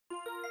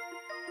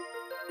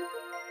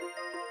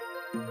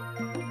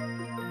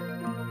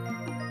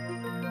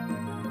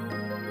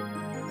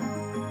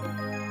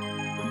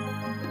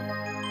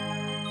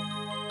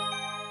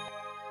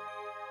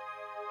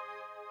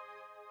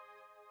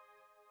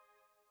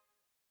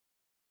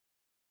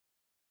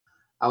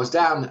I was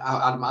down.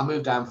 I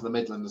moved down from the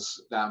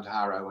Midlands down to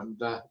Harrow, and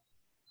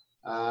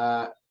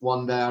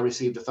one day I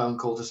received a phone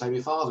call to say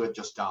my father had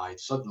just died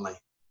suddenly.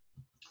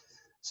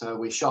 So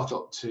we shot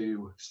up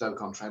to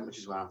Stoke-on-Trent, which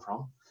is where I'm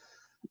from,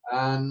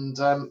 and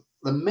the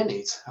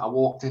minute I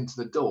walked into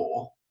the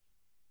door,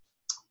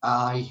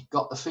 I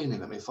got the feeling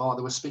that my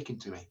father was speaking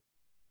to me,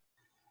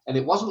 and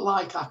it wasn't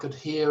like I could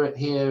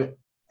hear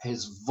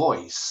his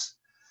voice.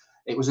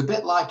 It was a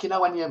bit like,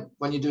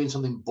 when you're doing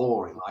something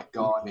boring like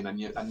gardening and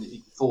your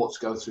thoughts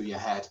go through your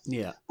head.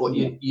 Yeah. But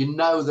you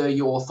know they're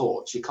your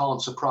thoughts. You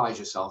can't surprise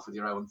yourself with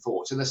your own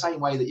thoughts. In the same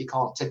way that you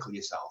can't tickle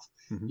yourself,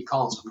 you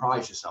can't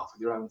surprise yourself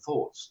with your own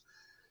thoughts.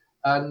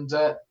 And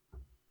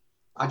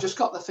I just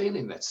got the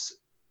feeling that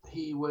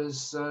he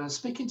was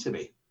speaking to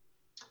me.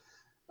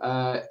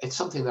 It's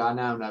something that I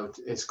now know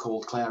is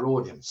called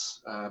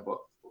clairaudience, but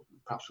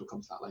perhaps we'll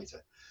come to that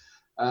later.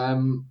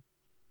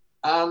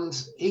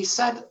 And he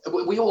said,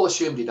 we all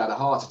assumed he'd had a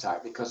heart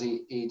attack because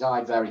he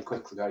died very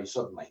quickly, very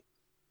suddenly.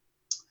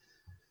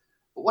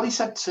 But what he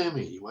said to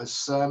me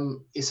was,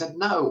 he said,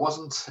 no,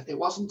 it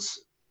wasn't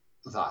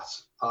that.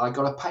 I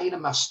got a pain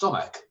in my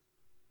stomach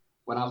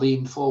when I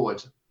leaned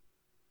forward.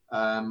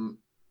 And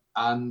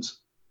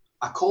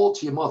I called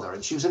to your mother,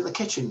 and she was in the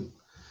kitchen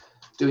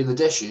doing the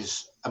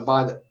dishes. And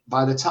by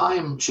the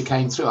time she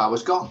came through, I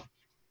was gone.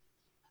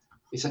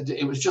 He said,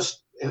 it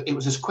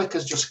was as quick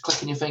as just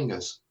clicking your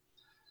fingers.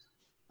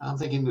 I'm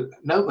thinking that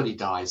nobody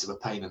dies of a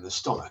pain in the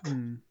stomach.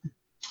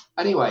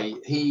 Anyway,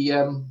 he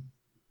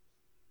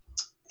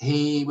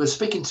was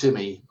speaking to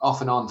me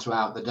off and on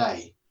throughout the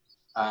day,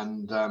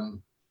 and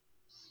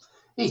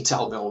he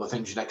told me all the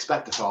things you'd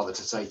expect a father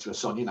to say to a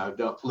son.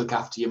 Don't look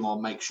after your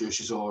mum, make sure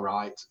she's all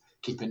right,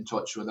 keep in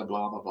touch with her,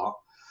 blah blah blah.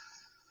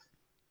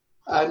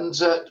 And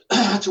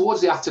towards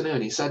the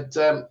afternoon, he said,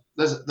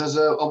 "There's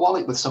a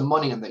wallet with some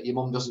money in that your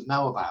mum doesn't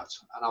know about,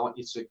 and I want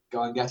you to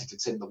go and get it.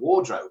 It's in the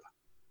wardrobe."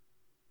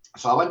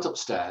 So I went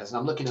upstairs and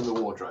I'm looking in the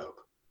wardrobe.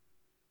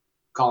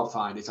 Can't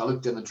find it. I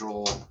looked in the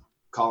drawer.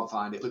 Can't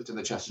find it. Looked in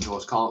the chest of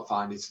drawers. Can't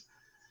find it.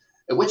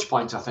 At which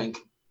point I think,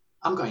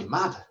 I'm going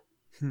mad.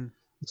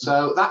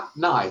 So that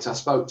night I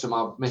spoke to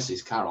my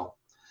Mrs. Carol,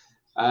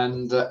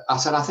 and I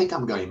said, I think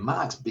I'm going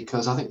mad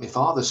because I think my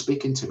father's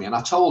speaking to me. And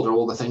I told her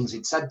all the things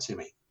he'd said to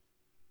me.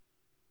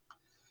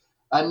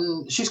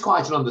 And she's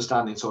quite an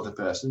understanding sort of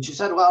person. She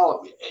said,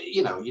 well,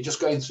 you're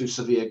just going through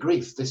severe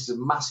grief. This is a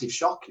massive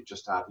shock you've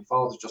just had. Your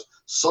father's just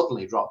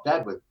suddenly dropped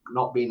dead with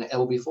not being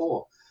ill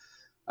before.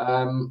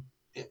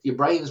 Your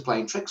brain's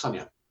playing tricks on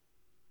you.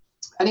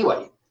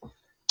 Anyway,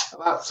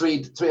 about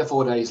 3 or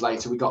 4 days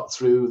later, we got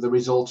through the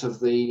result of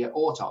the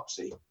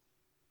autopsy,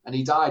 and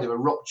he died of a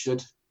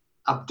ruptured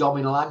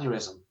abdominal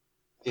aneurysm.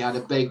 He had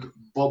a big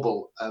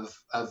bubble of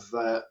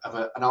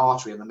an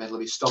artery in the middle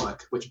of his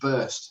stomach, which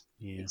burst.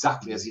 Yeah.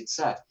 Exactly as he'd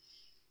said.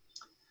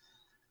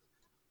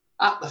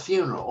 At the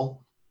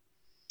funeral,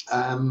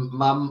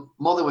 my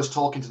mother was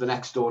talking to the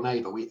next door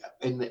neighbour. We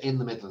in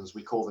the Midlands,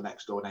 we call the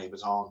next door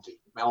neighbours auntie.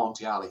 My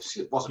auntie Alice.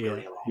 It wasn't a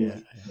real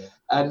auntie.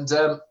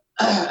 Yeah.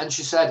 And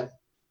she said,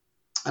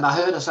 and I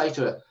heard her say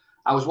to her,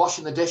 I was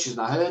washing the dishes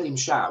and I heard him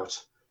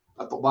shout,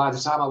 but by the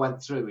time I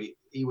went through,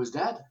 he was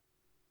dead.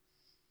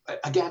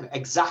 Again,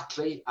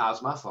 exactly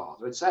as my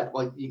father had said.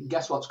 Well, you can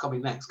guess what's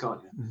coming next,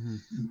 can't you?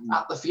 Mm-hmm.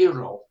 At the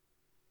funeral,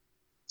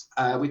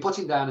 we put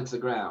him down into the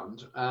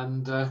ground,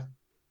 and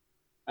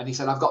he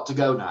said, I've got to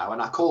go now.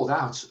 And I called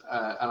out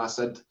and I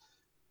said,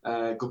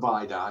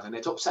 goodbye, Dad. And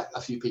it upset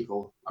a few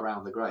people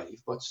around the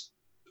grave, but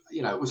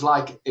it was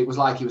like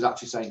he was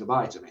actually saying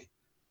goodbye to me.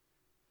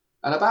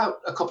 And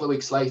about a couple of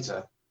weeks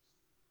later,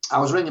 I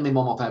was ringing my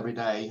mum up every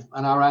day,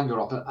 and I rang her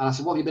up and I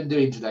said, what have you been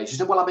doing today? She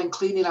said, well, I've been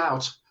cleaning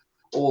out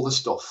all the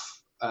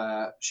stuff.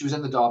 She was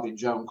in the Derby and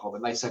Joan Club,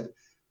 and they said,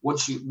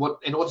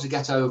 in order to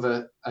get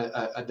over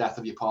a death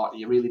of your partner,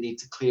 you really need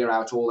to clear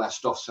out all their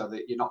stuff so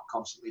that you're not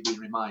constantly being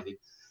reminded,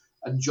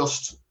 and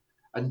just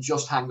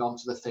hang on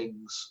to the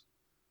things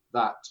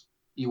that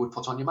you would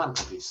put on your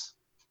mantelpiece.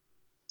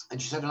 And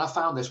she said, and I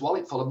found this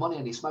wallet full of money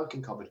in his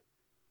smoking cupboard.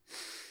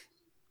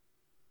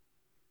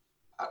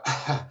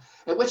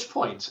 At which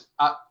point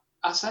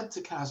I said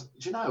to Kaz,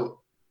 do you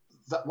know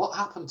that what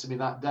happened to me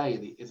that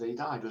day that he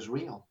died was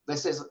real?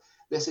 This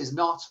is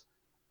not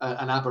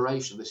an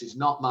aberration. This is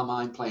not my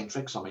mind playing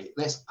tricks on me.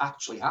 This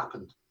actually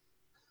happened.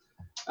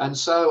 And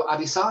so I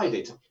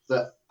decided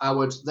that I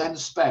would then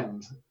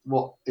spend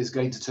what is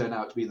going to turn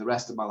out to be the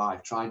rest of my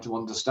life trying to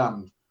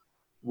understand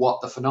what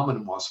the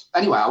phenomenon was.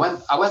 Anyway,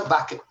 I went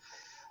back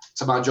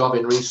to my job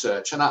in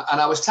research, and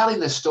I was telling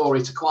this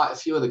story to quite a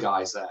few of the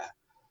guys there.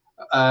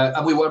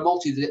 And we were a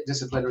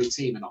multidisciplinary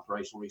team in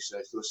operational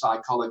research. There were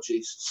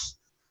psychologists,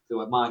 there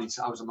were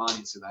I was a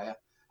mining surveyor,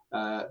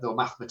 there were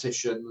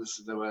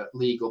mathematicians, there were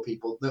legal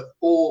people,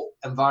 all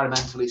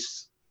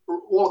environmentalists,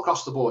 all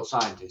across the board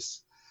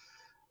scientists.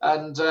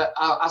 And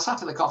I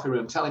sat in the coffee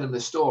room telling him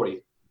this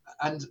story,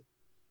 and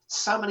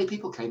so many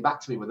people came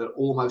back to me with an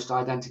almost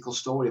identical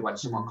story when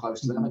someone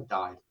close to them had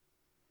died.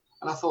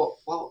 And I thought,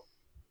 well,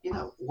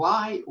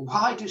 why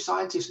do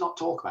scientists not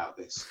talk about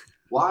this?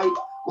 Why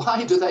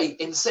do they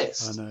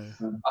insist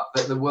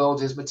that the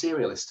world is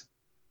materialist?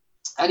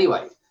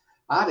 Anyway,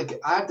 I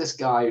had this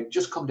guy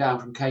just come down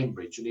from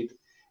Cambridge, and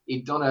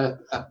he'd done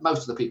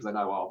most of the people I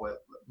know are were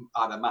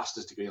either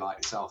master's degree like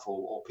yourself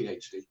or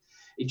PhD.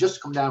 He'd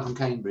just come down from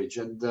Cambridge,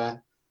 and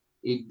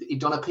he'd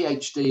done a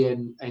PhD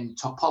in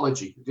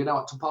topology. Do you know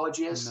what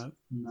topology is?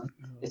 No.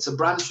 It's a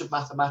branch of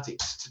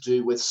mathematics to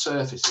do with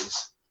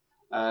surfaces,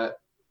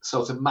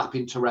 sort of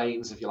mapping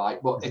terrains, if you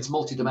like, but it's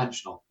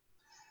multidimensional.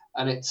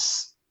 And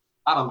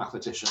I'm a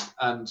mathematician,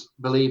 and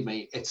believe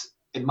me, it's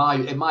in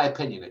my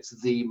opinion, it's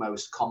the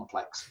most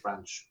complex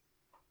branch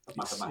of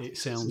mathematics.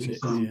 It sounds it.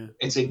 Yeah.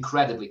 It's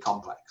incredibly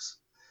complex.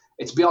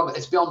 It's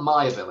beyond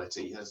my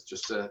ability as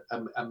just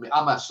I'm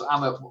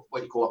a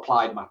what you call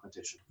applied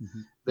mathematician.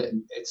 But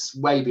it's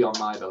way beyond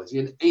my ability.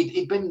 And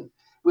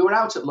we were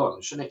out at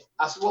lunch, and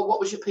I said, well, what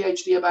was your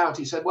PhD about?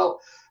 He said, well,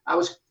 I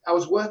was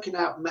working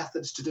out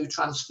methods to do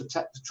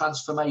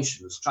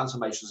transformations.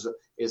 Transformations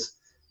is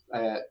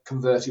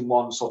converting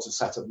one sort of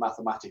set of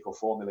mathematical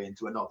formulae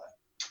into another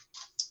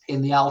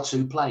in the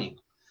L2 plane.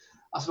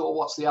 I said, well,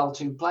 what's the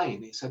L2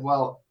 plane? He said,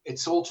 well,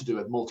 it's all to do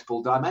with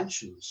multiple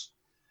dimensions.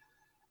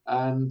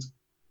 And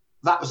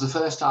that was the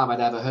first time I'd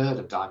ever heard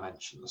of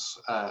dimensions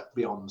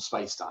beyond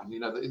space-time.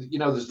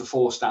 There's the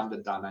 4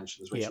 standard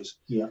dimensions, which is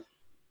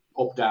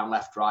up, down,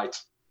 left, right,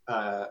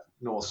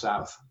 north,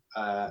 south,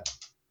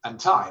 and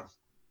time.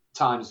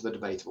 Time is the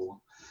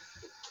debatable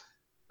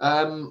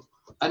one.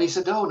 And he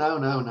said, oh,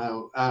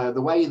 no.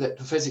 The way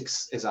that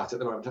physics is at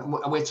the moment,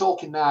 and we're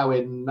talking now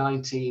in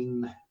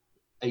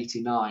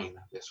 1989,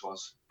 this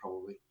was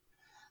probably,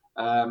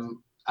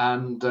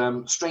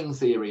 and string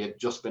theory had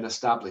just been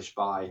established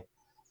by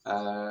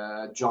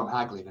John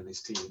Hagelin and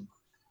his team.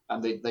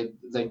 And they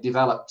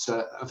developed,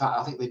 in fact,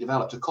 I think they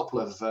developed a couple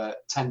of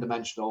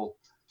 10-dimensional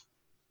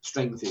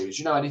string theories.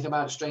 Do you know anything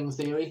about string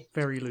theory?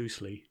 Very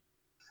loosely.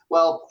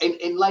 Well,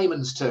 in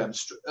layman's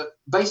terms,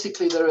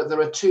 basically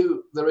there are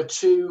two,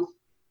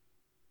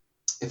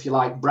 if you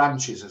like,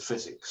 branches of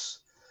physics.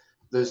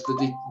 There's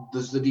the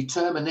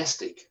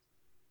deterministic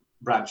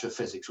branch of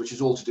physics, which is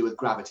all to do with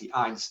gravity,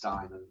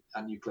 Einstein,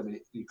 and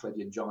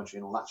Euclidean geometry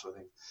and all that sort of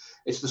thing.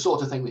 It's the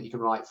sort of thing that you can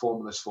write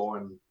formulas for,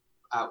 and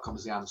out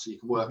comes the answer. You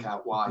can work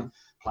out why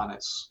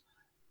planets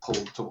pull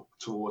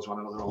towards one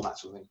another, all that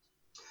sort of thing.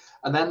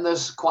 And then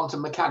there's quantum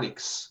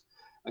mechanics.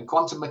 And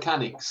quantum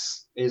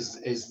mechanics is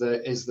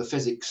the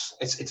physics.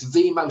 It's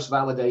the most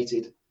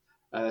validated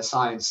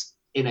science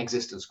in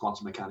existence.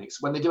 Quantum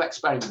mechanics. When they do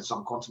experiments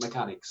on quantum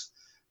mechanics,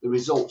 the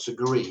results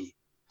agree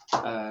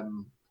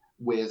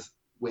with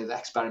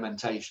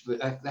experimentation.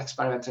 The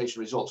experimentation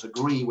results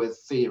agree with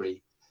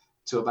theory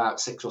to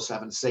about 6 or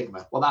 7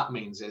 sigma. What that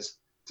means is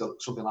to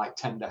something like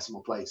 10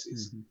 decimal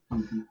places.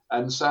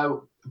 And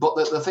so, but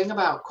the thing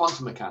about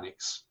quantum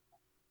mechanics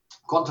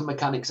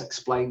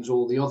explains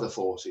all the other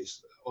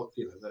forces.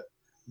 The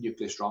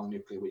nuclear strong,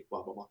 nuclear weak,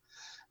 blah blah blah,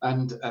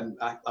 and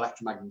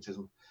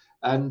electromagnetism,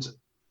 and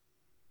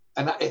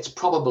it's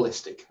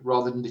probabilistic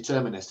rather than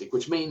deterministic,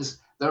 which means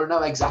there are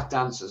no exact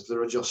answers.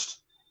 There are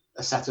just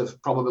a set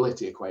of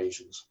probability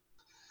equations,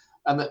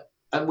 and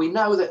we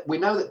know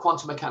that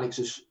quantum mechanics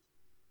is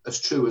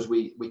as true as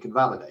we can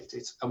validate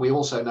it, and we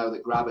also know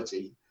that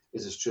gravity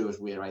is as true as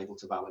we are able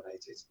to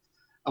validate it,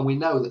 and we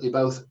know that they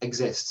both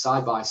exist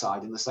side by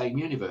side in the same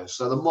universe.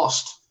 So there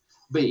must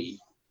be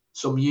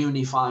some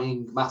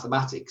unifying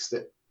mathematics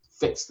that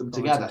fits them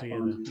together.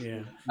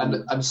 Yeah.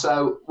 And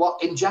so,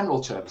 what in general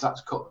terms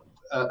that's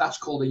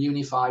called a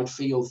unified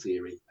field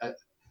theory.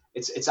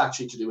 It's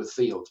actually to do with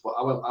fields, but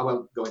I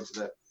won't go into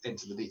the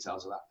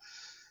details of that.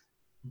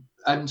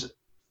 And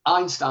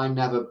Einstein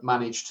never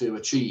managed to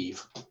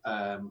achieve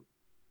a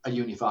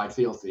unified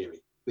field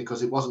theory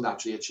because it wasn't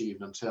actually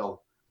achieved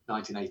until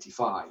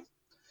 1985.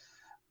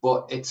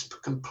 But it's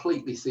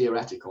completely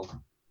theoretical.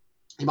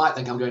 You might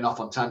think I'm going off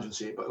on tangents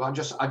here, but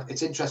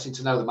it's interesting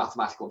to know the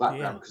mathematical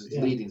background because it's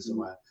leading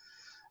somewhere.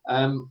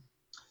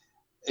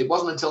 It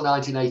wasn't until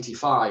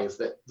 1985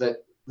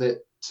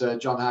 that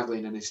John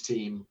Hagelin and his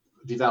team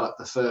developed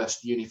the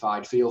first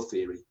unified field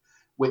theory,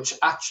 which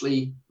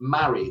actually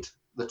married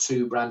the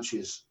 2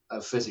 branches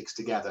of physics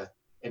together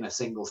in a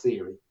single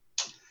theory.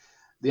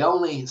 The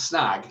only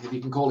snag, if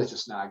you can call it a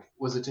snag,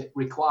 was that it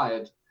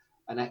required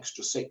an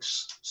extra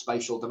 6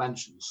 spatial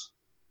dimensions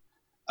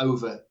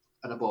over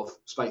and above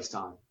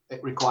space-time.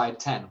 It required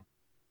 10.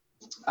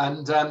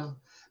 And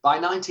by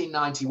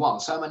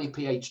 1991, so many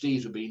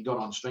PhDs were being done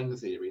on string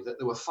theory that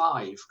there were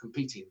 5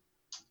 competing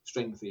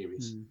string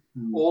theories,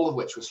 all of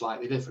which were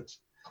slightly different.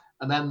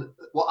 And then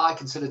what I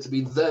consider to be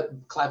the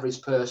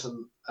cleverest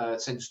person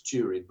since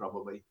Turing,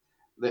 probably,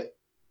 but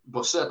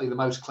certainly the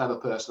most clever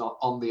person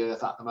on the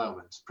Earth at the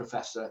moment,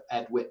 Professor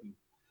Ed Witten.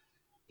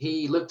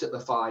 He looked at the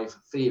 5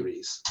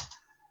 theories,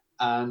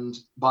 and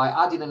by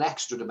adding an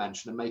extra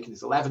dimension and making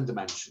it 11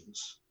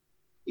 dimensions,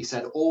 he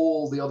said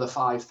all the other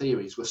 5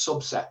 theories were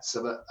subsets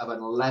of an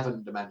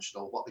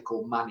 11-dimensional, what they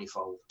call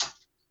manifold.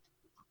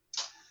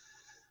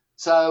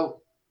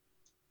 So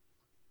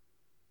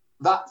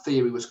that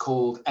theory was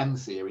called M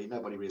theory.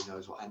 Nobody really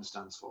knows what M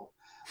stands for.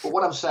 But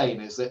what I'm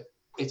saying is that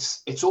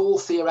it's all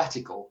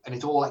theoretical and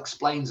it all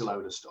explains a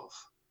load of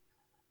stuff.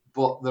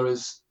 But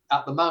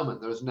at the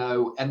moment, there is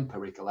no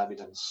empirical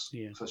evidence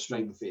for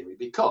string theory,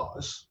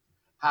 because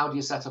how do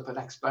you set up an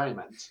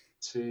experiment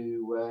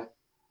to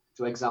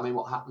examine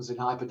what happens in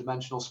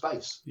hyperdimensional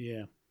space?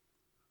 Yeah.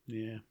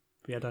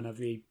 I don't have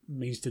the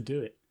means to do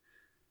it.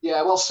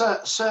 Yeah, well,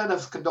 CERN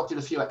have conducted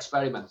a few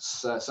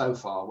experiments so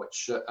far,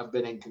 which have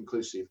been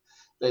inconclusive.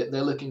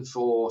 They're looking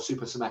for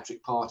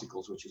supersymmetric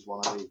particles, which is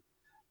one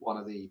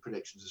of the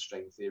predictions of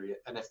string theory.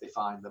 And if they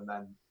find them,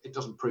 then it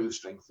doesn't prove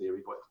string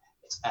theory, but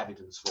it's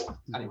evidence for it.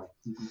 Anyway,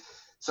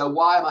 so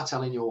why am I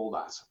telling you all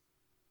that?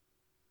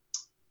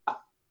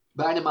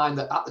 Bearing in mind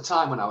that at the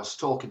time when I was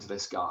talking to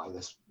this guy,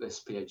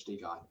 this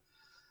PhD guy,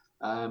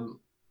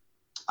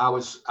 I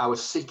was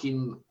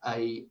seeking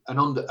a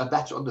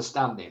better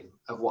understanding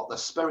of what the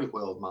spirit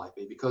world might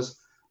be, because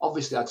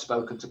obviously I'd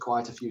spoken to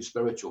quite a few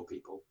spiritual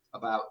people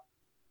about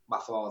my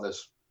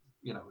father's,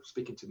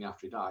 speaking to me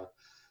after he died,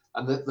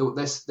 and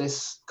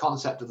this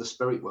concept of the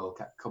spirit world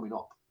kept coming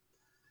up,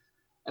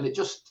 and it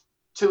just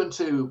 2 and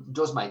 2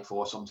 does make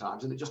 4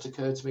 sometimes, and it just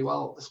occurred to me,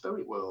 well, the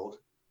spirit world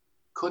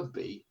could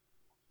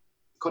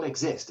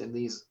exist in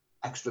these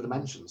extra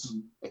dimensions.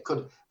 It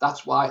could.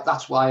 That's why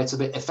it's a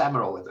bit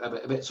ephemeral,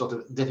 a bit sort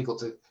of difficult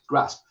to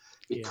grasp,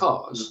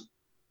 because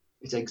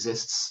it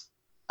exists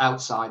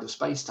outside of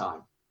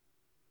space-time.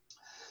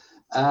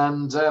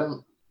 And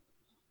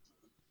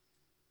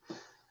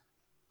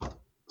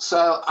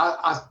so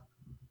I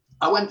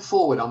went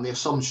forward on the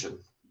assumption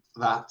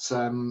that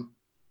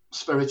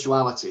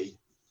spirituality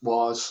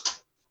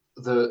was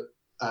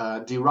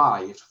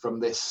derived from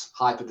this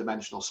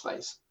hyperdimensional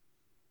space.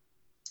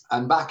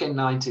 And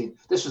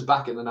this was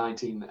back in the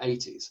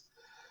 1980s.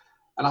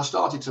 And I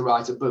started to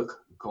write a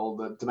book called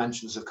The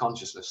Dimensions of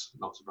Consciousness,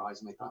 not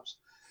surprisingly, perhaps.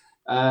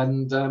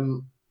 And,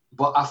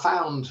 but I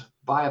found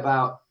by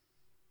about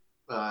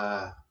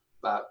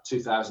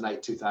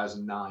 2008,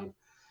 2009,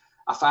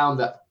 I found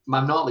that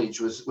my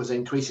knowledge was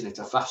increasing at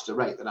a faster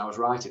rate than I was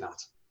writing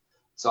at.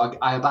 So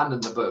I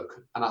abandoned the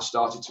book and I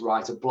started to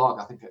write a blog,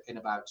 I think in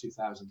about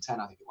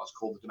 2010, I think it was,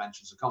 called The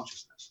Dimensions of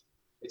Consciousness.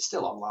 It's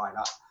still online.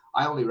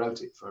 I only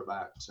wrote it for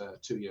about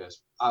 2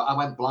 years. I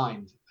went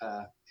blind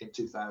in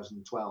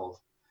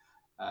 2012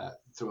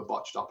 through a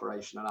botched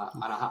operation, and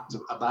I had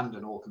to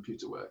abandon all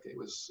computer work. It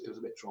was a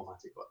bit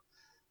traumatic, but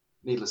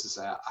needless to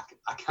say,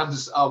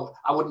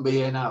 I wouldn't be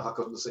here now if I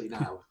couldn't see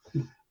now.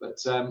 But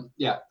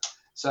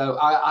so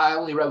I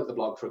only wrote the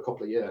blog for a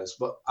couple of years,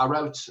 but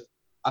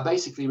I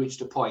basically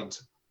reached a point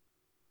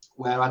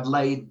where I'd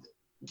laid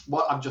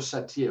what I've just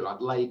said to you.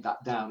 I'd laid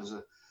that down as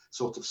a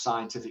sort of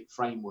scientific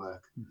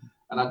framework.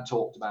 And I'd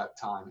talked about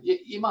time.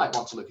 You might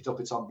want to look it up.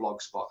 It's on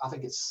Blogspot. I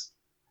think it's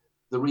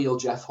the real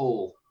Jeff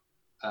Hall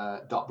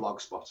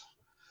 .blogspot.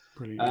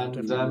 Brilliant.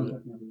 And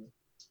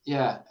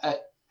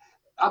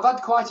I've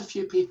had quite a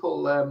few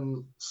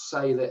people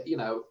say that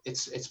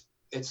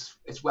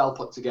it's well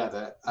put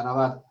together, and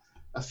I've had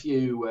a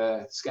few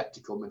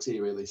skeptical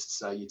materialists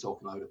say you're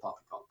talking a load of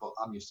poppycock, but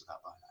I'm used to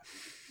that by now.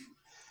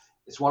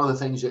 It's one of the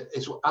things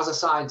as a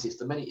scientist,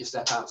 the minute you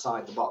step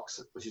outside the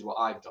box, which is what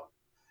I've done.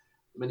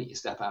 The minute you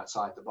step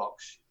outside the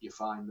box, you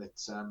find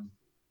that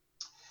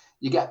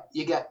you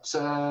get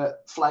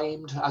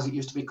flamed, as it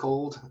used to be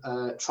called,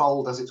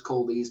 trolled, as it's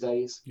called these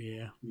days,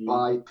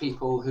 by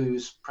people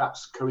whose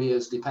perhaps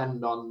careers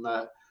depend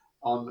on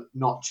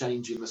not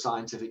changing the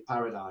scientific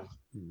paradigm.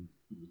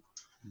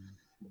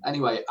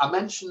 Anyway, I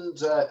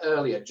mentioned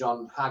earlier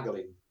John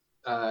Hagelin.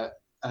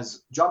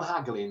 As John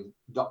Hagelin,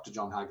 Dr.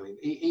 John Hagelin.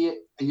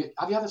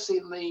 Have you ever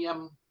seen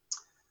the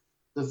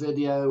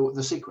video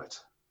The Secret?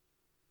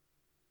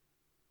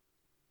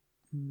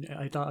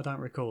 I don't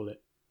recall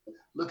it.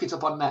 Look it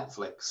up on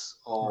Netflix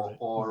or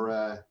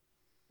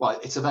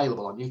it's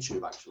available on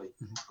YouTube actually.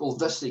 Called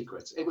The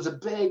Secret. It was a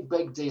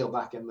big deal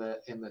back in the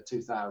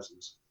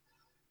 2000s,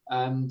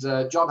 and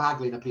John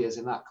Hagelin appears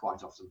in that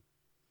quite often.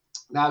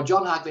 Now,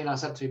 John Hagelin, I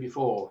said to you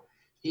before,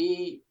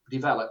 he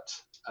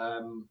developed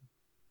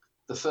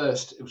the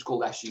first. It was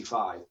called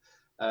SU5.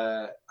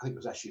 I think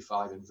it was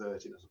SU5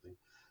 inverted or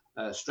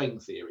something. String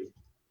theory,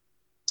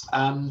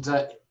 and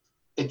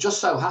it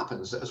just so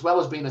happens that as well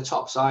as being a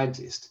top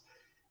scientist,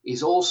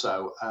 he's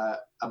also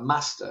a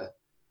master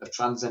of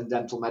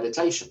transcendental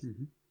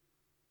meditation.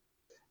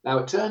 Now,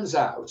 it turns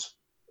out,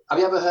 have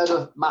you ever heard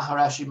of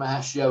Maharishi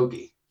Mahesh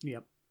Yogi?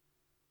 Yep.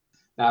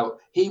 Now,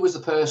 he was the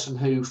person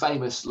who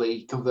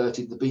famously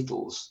converted the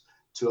Beatles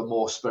to a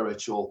more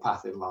spiritual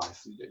path in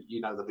life.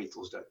 You know the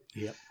Beatles, don't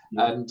you? Yep.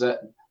 And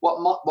what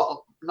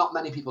not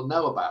many people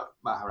know about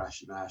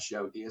Maharishi Mahesh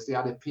Yogi is they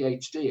had a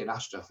PhD in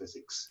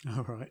astrophysics.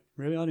 Oh, right.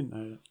 Really? I didn't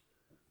know that.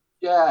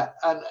 Yeah,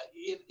 and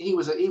he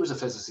was a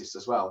physicist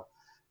as well.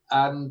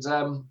 And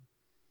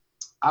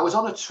I was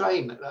on a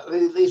train.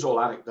 These are all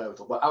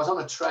anecdotal, but I was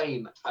on a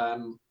train,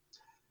 and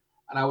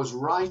and I was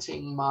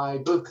writing my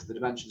book, The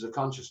Dimensions of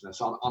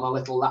Consciousness, on a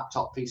little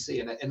laptop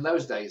PC. And in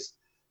those days,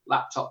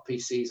 laptop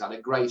PCs had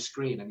a grey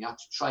screen, and you had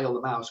to trail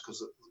the mouse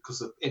because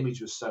the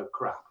image was so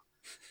crap.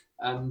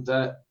 And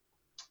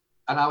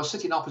I was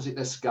sitting opposite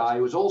this guy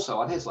who was also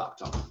on his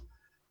laptop,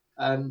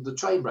 and the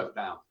train broke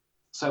down.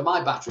 So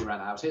my battery ran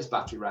out, his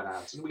battery ran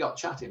out, and we got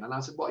chatting. And I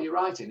said, "What are you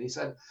writing?" He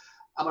said,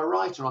 "I'm a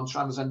writer on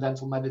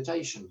transcendental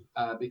meditation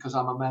because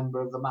I'm a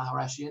member of the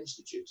Maharishi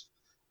Institute.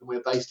 And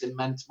we're based in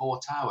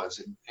Mentmore Towers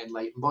in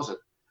Leighton Buzzard."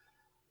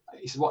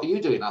 He said, "What are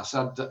you doing?" I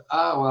said,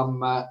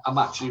 "Oh, I'm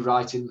actually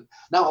writing."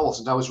 No, I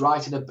wasn't. I was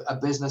writing a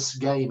business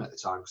game at the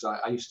time, because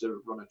I used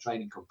to run a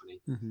training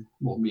company,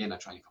 or be in a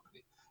training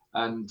company.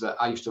 And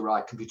I used to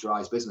write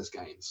computerized business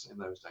games in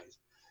those days.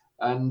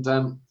 And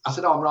I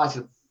said, "Oh, I'm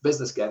writing a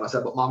business game." I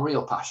said, "But my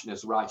real passion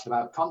is writing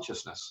about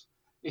consciousness."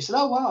 He said,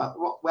 "Oh,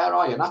 wow, where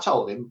are you?" And I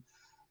told him,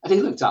 and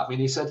he looked at me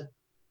and he said,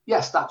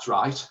 "Yes, that's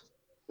right."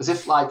 As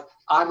if like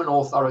I'm an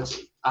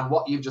authority, and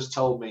what you've just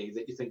told me,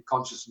 that you think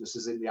consciousness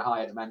is in the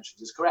higher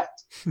dimensions, is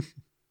correct.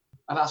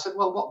 And I said,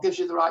 "Well, what gives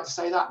you the right to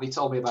say that?" And he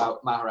told me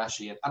about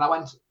Maharishi.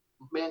 And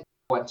me and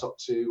went up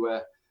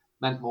to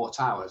Mentmore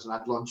Towers and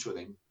had lunch with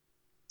him.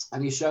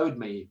 And he showed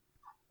me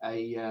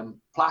a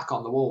plaque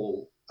on the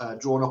wall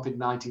drawn up in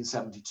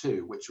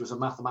 1972, which was a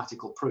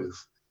mathematical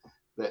proof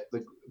that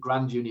the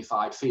grand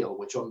unified field,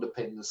 which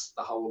underpins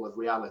the whole of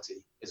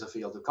reality, is a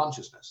field of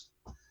consciousness.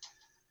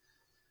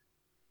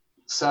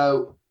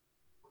 So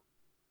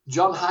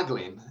John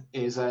Hagelin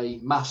is a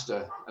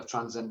master of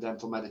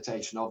transcendental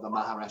meditation of the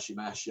Maharishi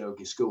Mahesh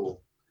Yogi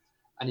school.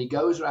 And he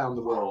goes around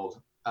the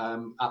world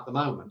at the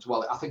moment.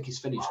 Well, I think he's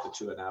finished the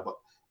tour now,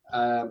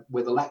 but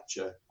with a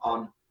lecture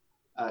on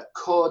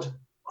could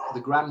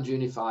the grand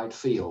unified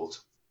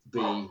field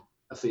be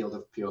a field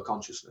of pure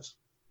consciousness?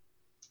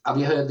 Have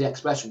you heard the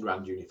expression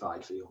grand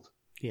unified field?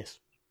 Yes.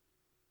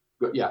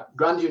 Yeah,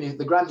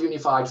 the grand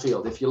unified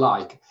field, if you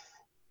like,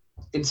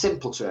 in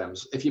simple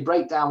terms, if you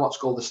break down what's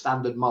called the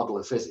standard model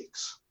of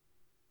physics,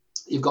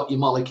 you've got your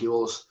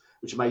molecules,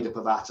 which are made up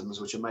of atoms,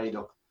 which are made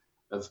up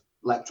of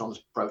electrons,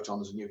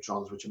 protons, and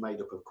neutrons, which are made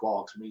up of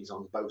quarks,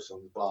 mesons,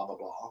 bosons, blah, blah,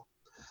 blah.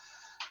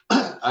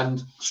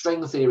 And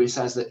string theory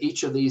says that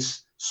each of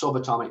these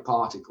subatomic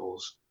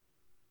particles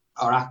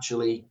are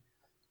actually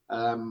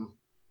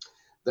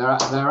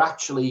they're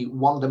actually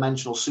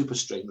one-dimensional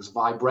superstrings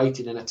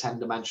vibrating in a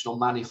 10-dimensional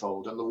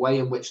manifold, and the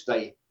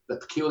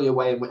peculiar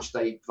way in which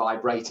they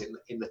vibrate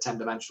in the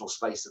 10-dimensional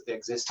space that they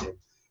exist in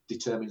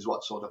determines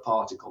what sort of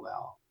particle they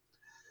are.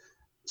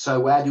 So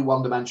where do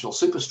one-dimensional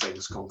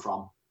superstrings come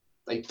from?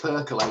 They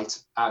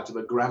percolate out of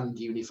a grand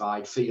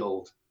unified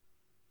field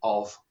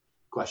of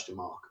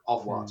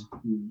of what?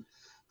 Mm-hmm.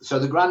 So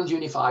the grand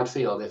unified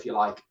field, if you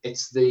like,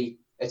 it's the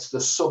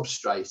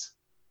substrate,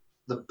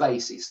 the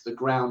basis, the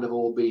ground of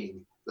all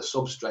being, the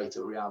substrate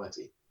of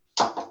reality.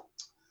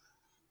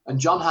 And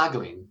John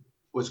Hagelin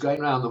was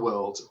going around the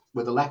world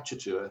with a lecture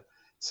tour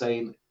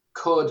saying,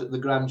 could the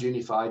grand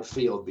unified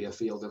field be a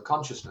field of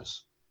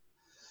consciousness?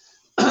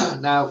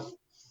 Now,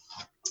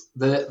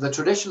 the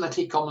tradition that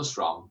he comes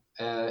from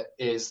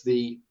is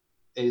the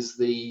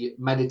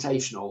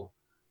meditational,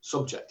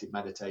 subjective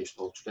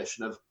meditational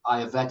tradition of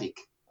Ayurveda.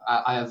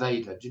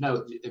 Do you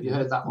know? Have you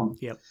heard that one?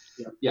 Yep.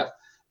 Yeah.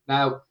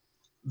 Now,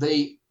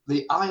 the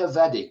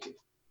Ayurvedic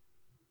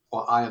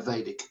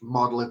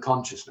model of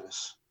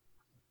consciousness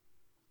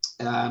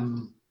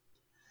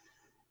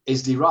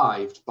is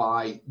derived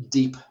by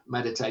deep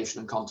meditation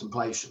and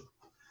contemplation,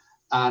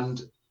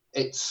 and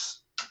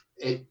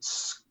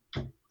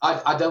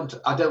I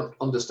don't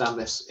understand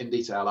this in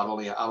detail. I've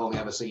only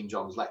ever seen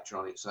John's lecture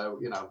on it, so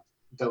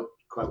don't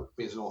quote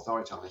me as an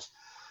authority on this.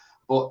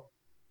 But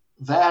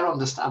their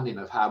understanding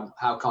of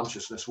how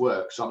consciousness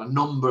works on a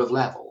number of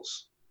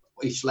levels,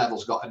 each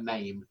level's got a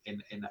name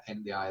in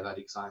the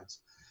Ayurvedic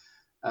science,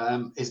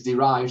 is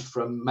derived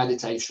from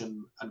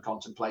meditation and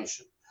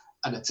contemplation.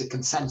 And it's a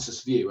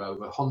consensus view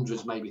over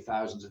hundreds, maybe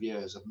thousands of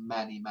years of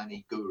many,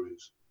 many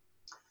gurus.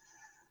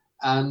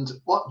 And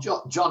what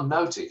John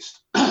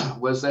noticed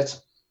was that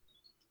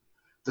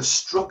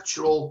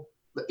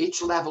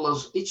each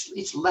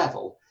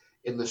level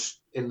in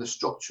the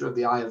structure of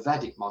the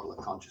Ayurvedic model of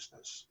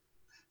consciousness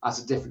has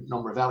a different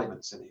number of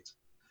elements in it.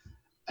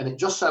 And it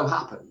just so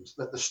happened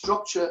that the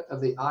structure of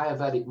the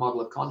Ayurvedic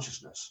model of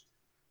consciousness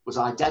was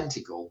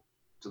identical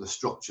to the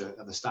structure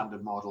of the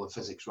standard model of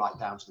physics, right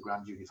down to the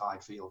grand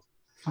unified field.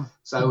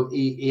 So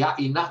he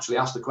naturally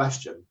asked the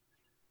question,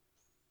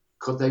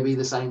 could they be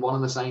the same one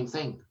and the same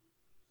thing?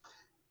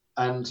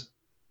 And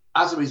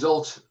as a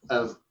result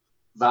of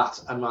that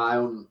and my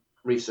own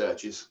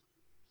researches,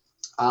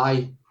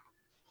 I've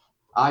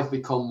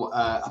become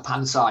a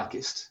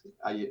panpsychist.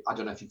 I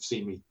don't know if you've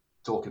seen me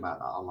talking about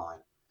that online.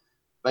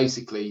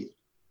 Basically,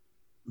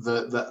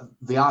 there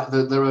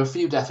are a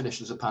few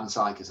definitions of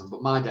panpsychism,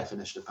 but my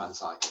definition of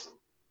panpsychism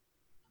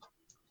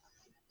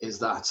is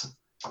that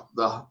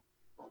the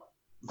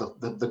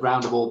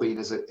ground of all being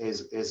is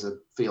a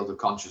field of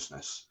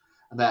consciousness,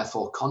 and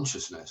therefore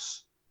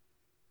consciousness,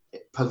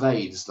 it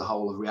pervades the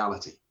whole of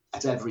reality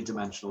at every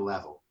dimensional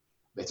level.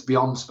 It's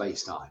beyond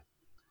space-time.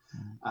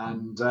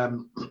 And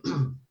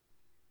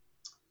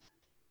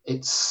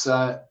it's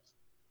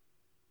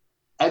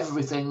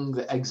everything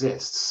that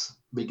exists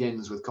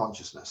begins with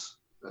consciousness.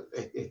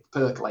 It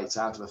percolates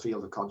out of a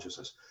field of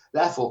consciousness.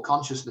 Therefore,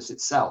 consciousness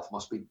itself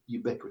must be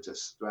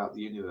ubiquitous throughout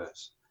the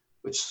universe,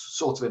 which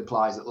sort of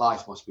implies that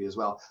life must be as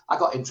well. I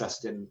got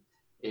interested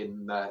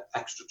in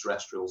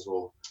extraterrestrials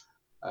or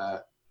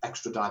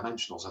extra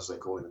dimensionals, as they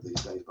call it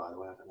these days, by the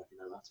way. I don't know if you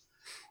know that.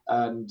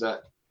 And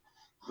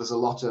there's a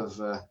lot of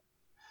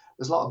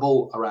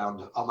bull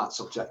around on that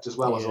subject, as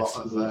well as a lot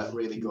of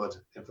really good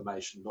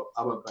information, but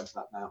I won't go into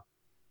that now.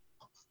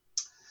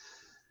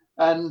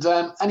 And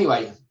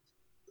anyway,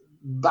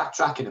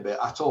 backtracking a bit,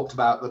 I talked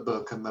about the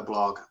book and the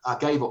blog. I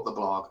gave up the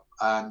blog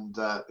and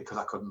because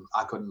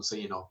I couldn't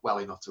see well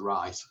enough to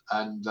write.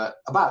 And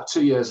about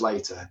 2 years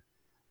later,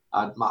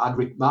 my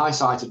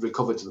eyesight had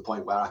recovered to the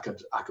point where I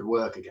could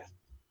work again.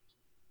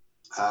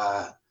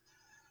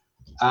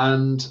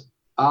 And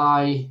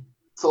I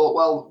thought,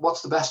 well,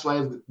 what's the best way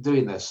of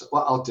doing this?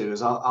 What I'll do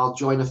is I'll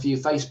join a few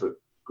Facebook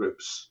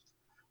groups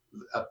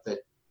that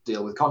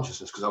deal with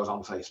consciousness, because I was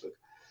on Facebook.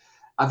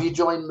 Have you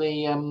joined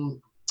the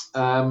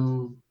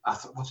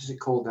what is it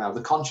called now?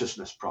 The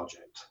Consciousness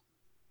Project.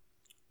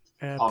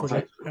 I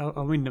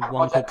mean, the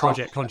one called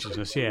Project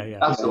Consciousness. Yeah.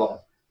 That's the one.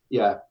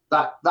 Yeah,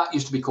 that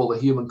used to be called the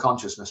Human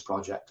Consciousness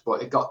Project,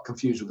 but it got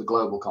confused with the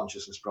Global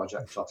Consciousness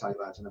Project, which I'll tell you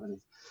about in a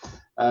minute.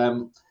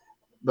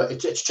 But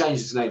it's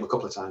changed its name a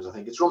couple of times, I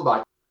think. It's run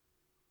by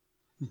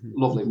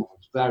lovely woman,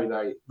 very,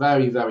 very,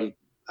 very, very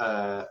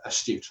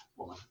astute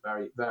woman,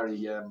 very,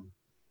 very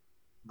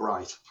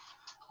bright,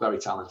 very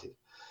talented.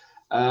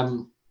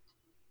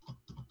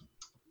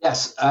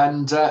 Yes,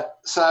 and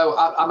so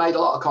I made a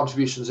lot of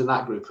contributions in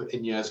that group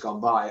in years gone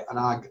by, and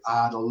I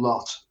had a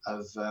lot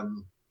of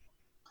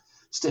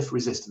stiff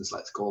resistance,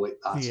 let's call it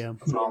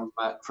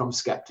that, from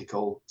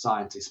skeptical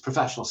scientists,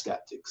 professional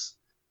skeptics.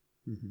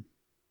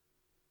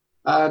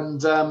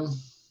 And there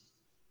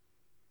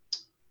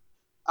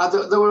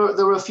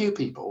were a few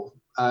people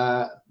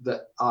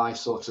that I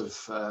sort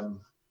of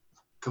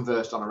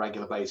conversed on a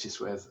regular basis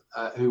with,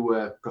 who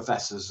were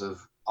professors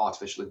of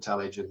artificial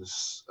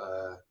intelligence,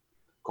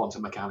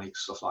 quantum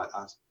mechanics, stuff like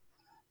that,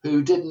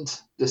 who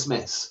didn't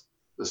dismiss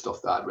the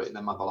stuff that I'd written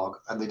in my blog,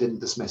 and they didn't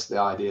dismiss the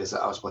ideas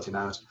that I was putting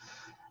out,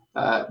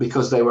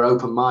 because they were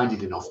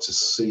open-minded enough to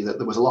see that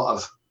there was a lot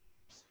of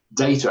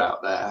data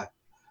out there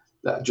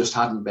that just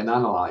hadn't been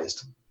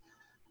analysed.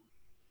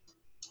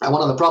 And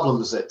one of the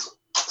problems that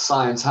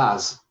science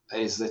has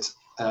is that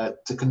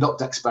to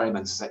conduct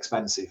experiments is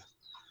expensive,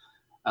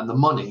 and the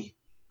money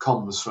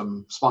comes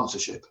from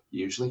sponsorship,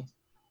 usually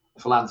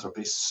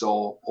philanthropists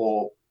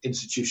or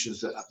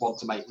institutions that want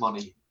to make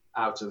money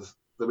out of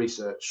the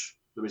research,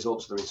 the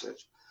results of the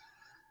research.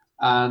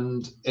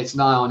 And it's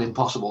nigh on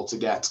impossible to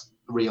get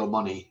real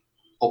money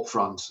up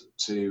front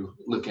to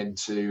look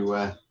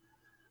into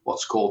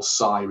what's called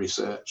psi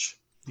research.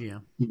 Yeah.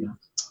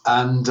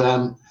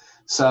 And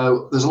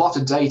so there's a lot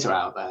of data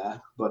out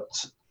there, but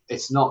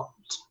it's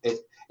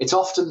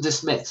often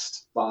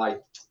dismissed by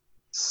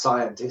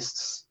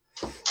scientists.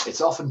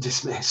 It's often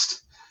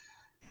dismissed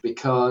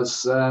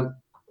because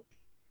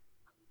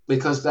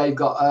they've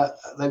got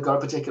a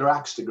particular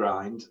axe to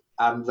grind,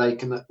 and they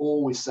can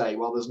always say,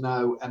 well, there's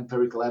no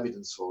empirical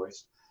evidence for it,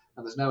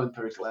 and there's no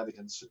empirical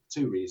evidence for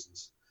two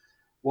reasons.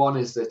 One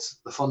is that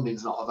the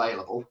funding's not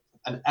available,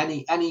 and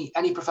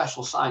any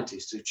professional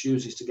scientist who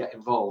chooses to get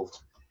involved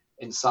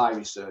in psi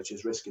research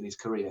is risking his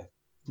career.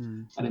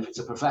 And if it's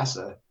a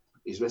professor,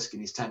 he's risking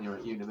his tenure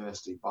at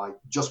university by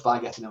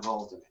getting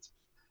involved in it.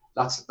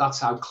 That's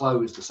how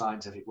closed the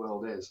scientific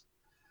world is.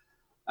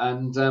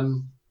 And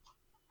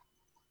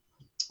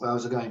where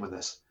was I going with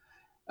this?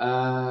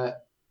 There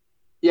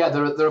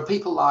are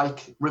people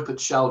like Rupert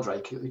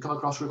Sheldrake. Have you come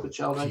across Rupert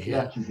Sheldrake?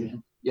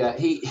 Yeah.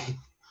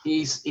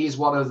 He's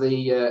one of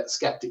the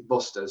skeptic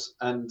busters,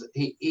 and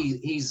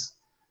he's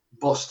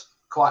bust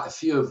quite a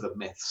few of the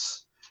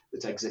myths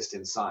that exist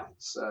in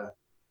science.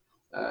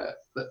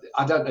 But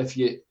I don't know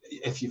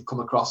if you've come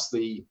across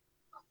the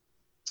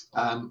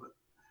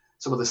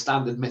some of the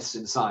standard myths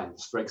in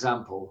science. For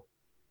example,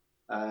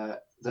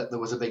 that there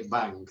was a Big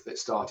Bang that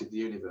started the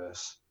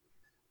universe.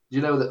 You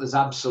know that there's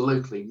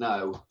absolutely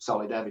no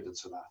solid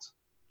evidence for that.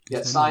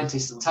 Yet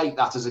scientists take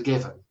that as a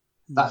given.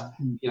 That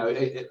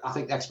I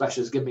think the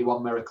expression is "give me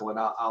one miracle and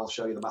I'll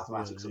show you the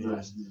mathematics of the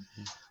rest."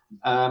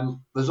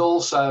 There's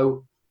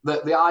also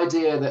the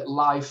idea that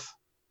life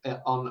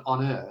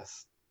on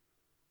Earth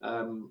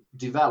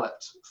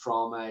developed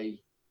from a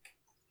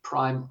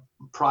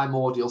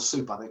primordial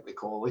soup, I think they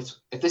call it.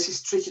 If this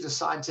is treated as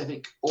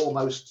scientific,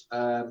 almost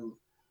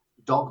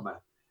dogma,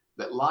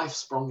 that life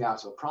sprung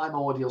out of a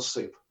primordial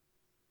soup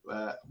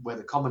with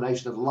a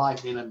combination of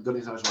lightning and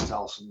goodness knows what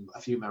else and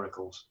a few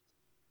miracles.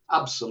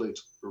 Absolute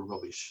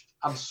rubbish.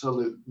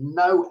 Absolute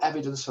no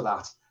evidence for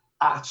that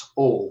at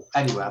all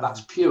anywhere.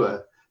 That's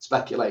pure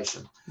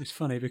speculation. It's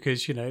funny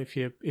because if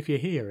you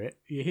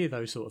hear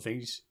those sort of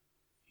things,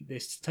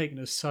 it's taken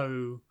as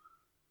so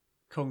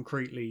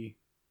concretely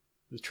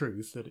the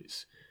truth that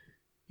it's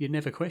you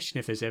never question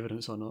if there's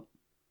evidence or not.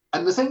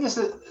 And the thing is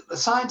that the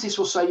scientists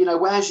will say,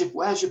 where's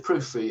your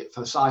proof for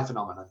the psi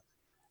phenomenon?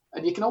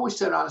 And you can always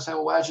turn around and say,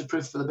 well, where's your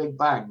proof for the Big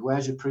Bang?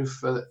 Where's your proof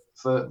for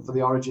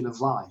the origin of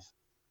life?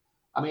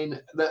 I mean,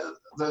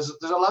 there's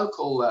a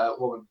local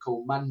woman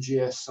called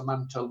Mangia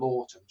Samantha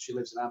Lawton. She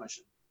lives in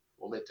Amersham,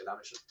 or lived in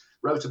Amersham.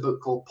 Wrote a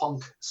book called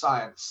Punk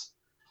Science.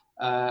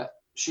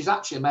 She's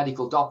actually a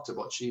medical doctor,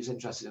 but she's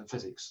interested in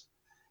physics.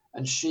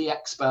 And she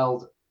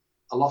expelled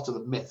a lot of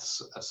the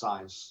myths of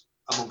science,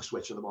 amongst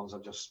which are the ones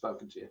I've just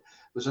spoken to you.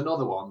 There's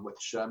another one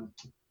which,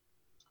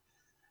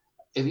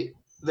 if you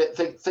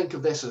think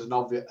of this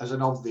as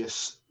an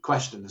obvious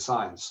question in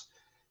science,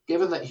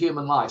 given that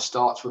human life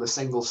starts with a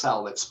single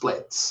cell that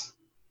splits,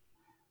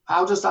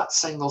 how does that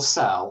single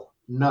cell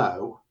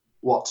know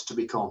what to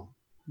become?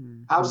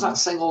 Mm-hmm. How does that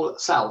single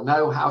cell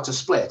know how to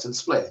split and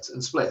split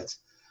and split,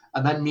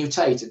 and then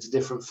mutate into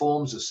different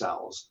forms of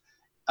cells,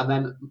 and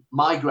then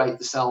migrate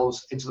the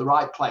cells into the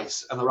right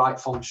place and the right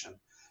function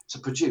to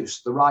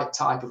produce the right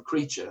type of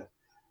creature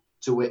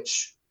to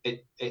which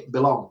it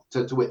belongs,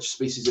 to which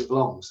species it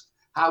belongs?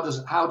 How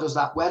does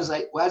that? Where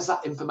does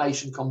that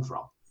information come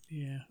from?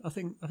 Yeah, I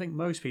think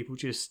most people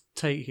just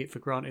take it for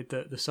granted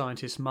that the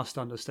scientists must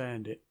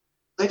understand it.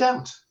 They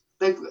don't.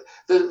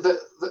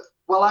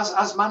 Well,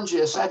 as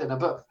Mangia said in a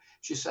book,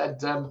 she said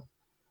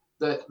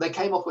that they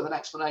came up with an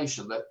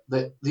explanation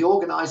that the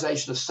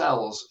organization of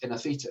cells in a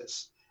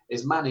fetus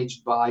is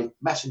managed by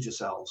messenger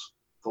cells,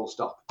 full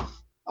stop.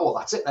 Oh, well,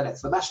 that's it then.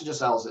 It's the messenger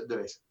cells that do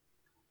it.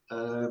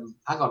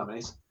 Hang on a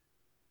minute.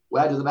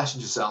 Where do the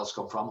messenger cells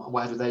come from, and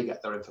where do they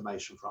get their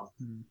information from?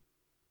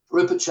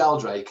 Rupert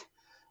Sheldrake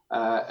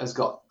has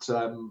got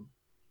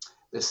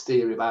this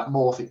theory about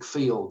morphic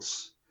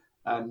fields,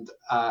 and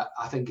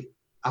I think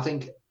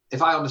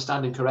if I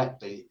understand him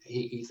correctly,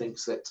 he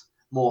thinks that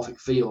morphic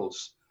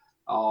fields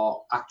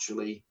are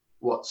actually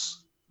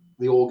what's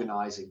the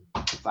organizing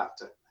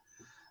factor.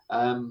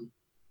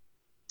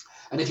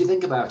 And if you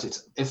think about it,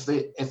 if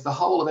the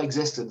whole of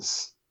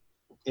existence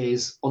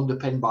is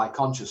underpinned by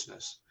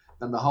consciousness,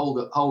 then the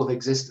whole of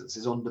existence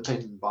is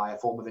underpinned by a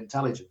form of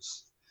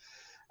intelligence.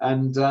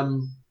 And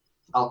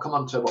I'll come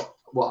on to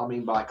what I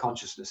mean by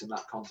consciousness in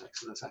that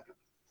context in a second.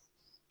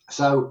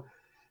 So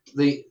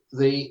the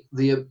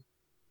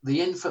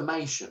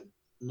information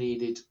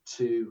needed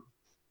to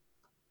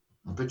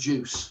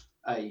produce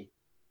a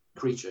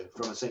creature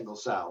from a single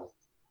cell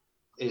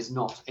is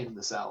not in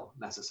the cell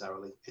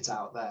necessarily. It's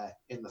out there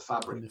in the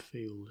fabric. In the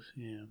field,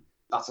 yeah.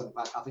 I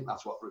think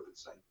that's what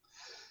Rupert's saying.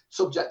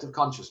 Subjective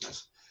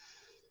consciousness.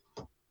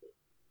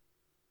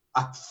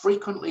 I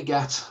frequently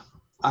get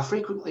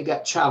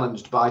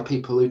challenged by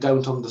people who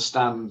don't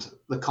understand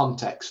the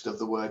context of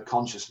the word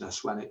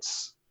consciousness when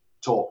it's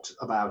talked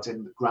about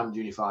in grand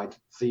unified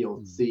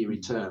field theory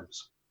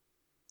terms.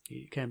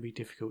 It can be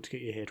difficult to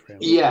get your head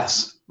around.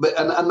 Yes, but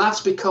and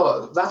that's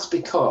because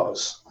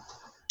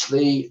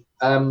the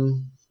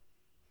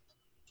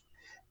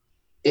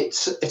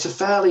it's a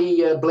fairly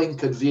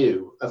blinkered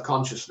view of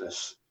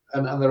consciousness,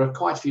 and there are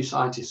quite a few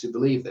scientists who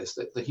believe this,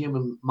 that the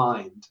human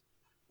mind,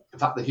 in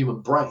fact the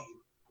human brain,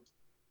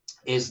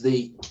 is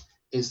the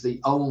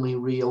only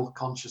real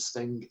conscious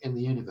thing in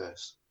the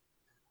universe.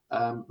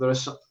 There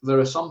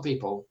are some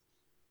people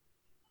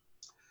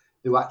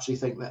who actually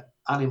think that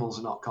animals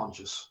are not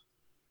conscious.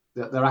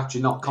 They're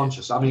actually not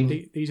conscious. I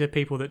mean, these are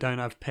people that don't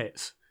have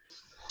pets.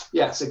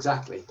 Yes,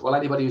 exactly. Well,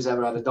 anybody who's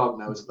ever had a dog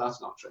knows that that's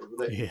not true.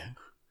 Yeah.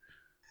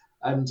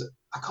 And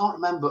I can't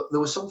remember. There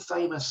was some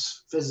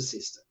famous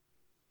physicist,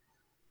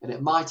 and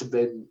it might have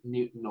been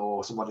Newton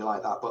or somebody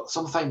like that, but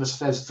some famous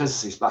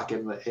physicist back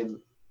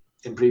in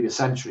previous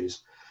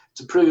centuries,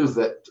 to prove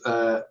that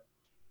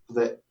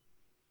that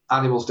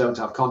animals don't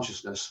have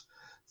consciousness,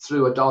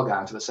 threw a dog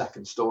out of a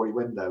second-story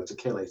window to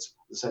kill it.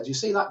 And said, "You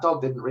see, that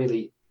dog didn't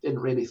really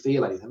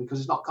feel anything because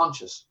it's not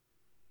conscious."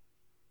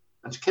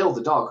 And to kill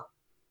the dog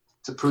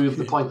to prove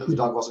the point that the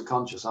dog wasn't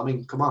conscious. I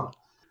mean, come on.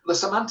 The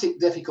semantic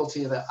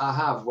difficulty that I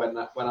have when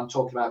I'm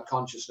talking about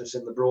consciousness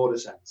in the broader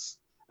sense,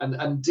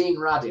 and Dean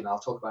Radin, I'll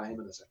talk about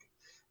him in a second.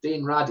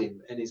 Dean Radin,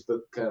 in his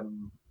book,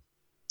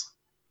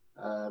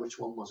 which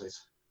one was it?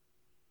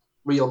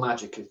 Real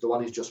Magic, the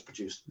one he's just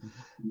produced.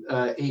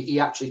 He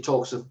actually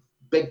talks of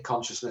big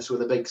consciousness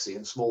with a big C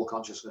and small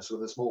consciousness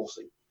with a small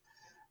c.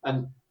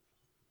 And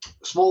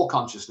small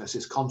consciousness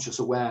is conscious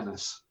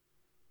awareness,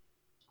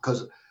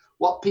 because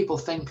what people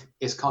think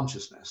is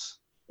consciousness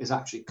is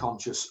actually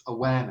conscious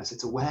awareness.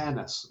 It's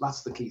awareness.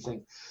 That's the key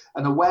thing.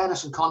 And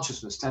awareness and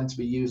consciousness tend to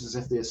be used as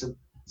if they're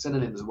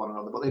synonyms of one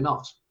another, but they're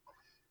not.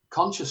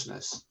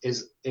 Consciousness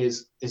is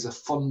a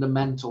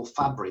fundamental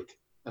fabric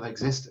of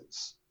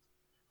existence.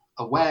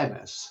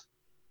 Awareness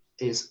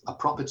is a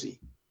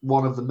property,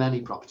 one of the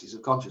many properties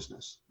of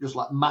consciousness, just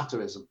like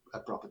matter is a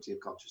property of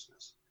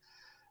consciousness.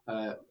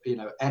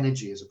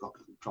 Energy is a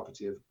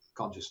property of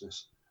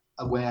consciousness.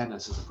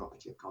 Awareness is a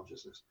property of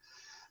consciousness.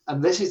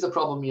 And this is the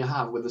problem you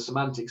have with the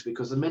semantics,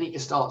 because the minute you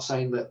start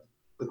saying that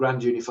the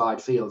grand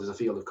unified field is a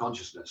field of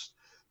consciousness,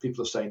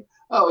 people are saying,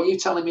 "Oh, are you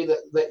telling me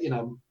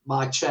that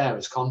my chair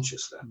is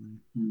conscious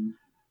then?"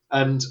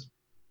 And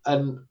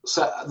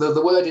so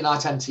the wording I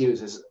tend to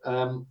use is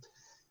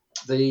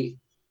the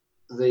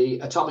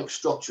atomic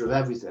structure of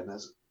everything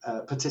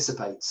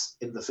participates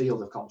in the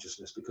field of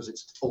consciousness because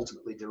it's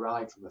ultimately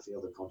derived from the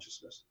field of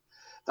consciousness.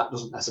 That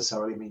doesn't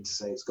necessarily mean to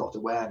say it's got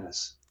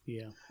awareness.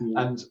 Yeah.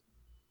 And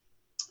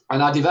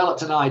I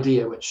developed an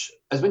idea which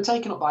has been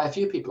taken up by a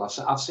few people.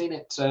 I've seen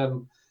it.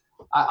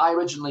 I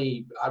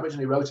originally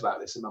wrote about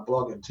this in my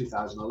blog in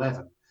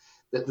 2011.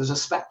 That there's a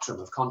spectrum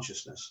of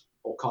consciousness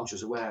or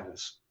conscious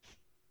awareness,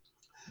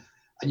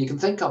 and you can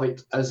think of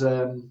it as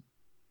like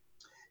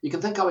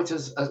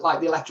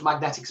the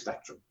electromagnetic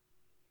spectrum.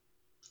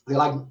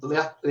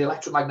 The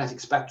electromagnetic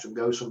spectrum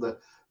goes from the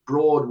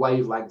broad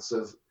wavelengths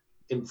of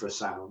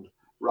infrasound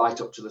right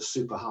up to the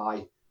super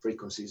high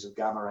frequencies of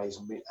gamma rays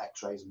and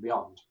X-rays and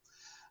beyond.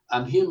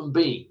 And human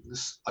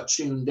beings are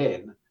tuned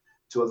in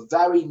to a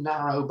very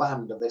narrow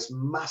band of this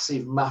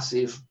massive,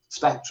 massive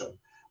spectrum.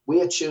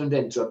 We are tuned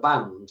into a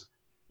band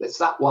that's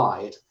that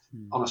wide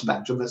on a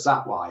spectrum that's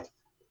that wide,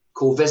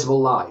 called visible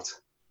light.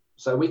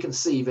 So we can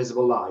see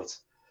visible light.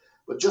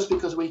 But just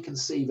because we can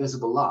see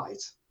visible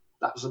light,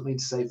 that doesn't mean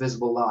to say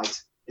visible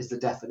light is the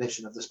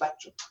definition of the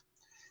spectrum.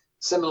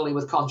 Similarly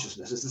with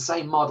consciousness, it's the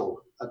same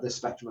model of this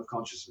spectrum of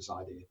consciousness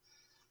idea.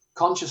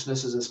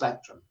 Consciousness is a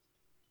spectrum,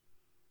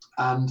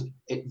 and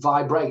it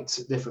vibrates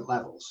at different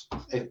levels.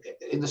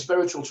 In the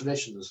spiritual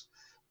traditions,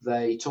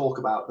 they talk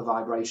about the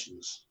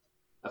vibrations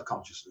of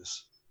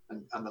consciousness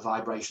and the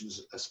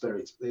vibrations of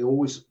spirit. They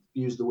always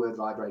use the word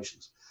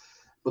vibrations.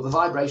 But the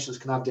vibrations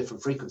can have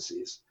different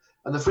frequencies.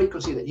 And the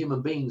frequency that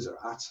human beings are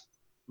at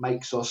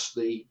makes us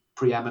the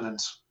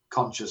preeminent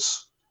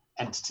conscious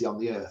entity on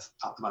the earth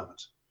at the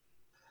moment.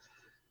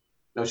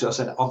 No, should I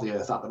say on the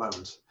earth at the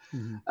moment?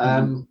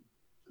 Mm-hmm.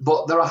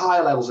 But there are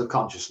higher levels of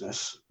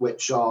consciousness,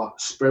 which are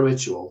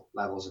spiritual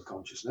levels of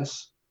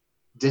consciousness,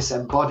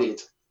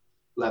 disembodied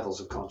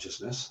levels of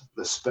consciousness,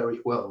 the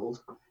spirit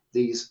world.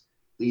 These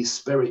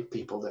spirit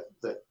people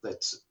that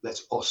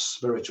us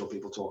spiritual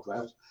people talk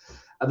about,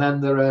 and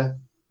then there are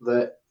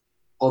the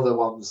other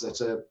ones that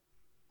are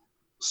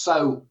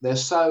so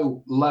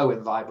low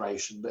in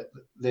vibration that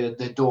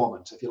they're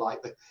dormant, if you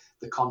like.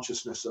 The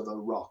consciousness of a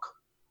rock,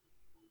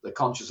 the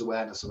conscious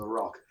awareness of a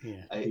rock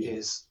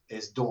is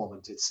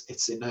dormant.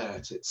 It's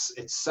inert. It's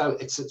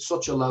at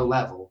such a low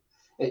level.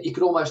 You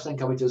could almost think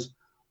of it as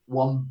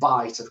one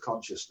bite of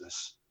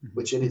consciousness,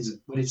 which in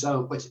its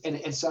own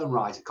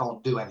right, it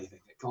can't do anything.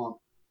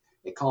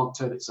 It can't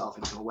turn itself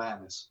into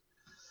awareness.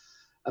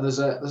 And there's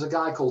a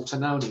guy called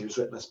Tononi who's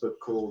written this book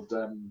called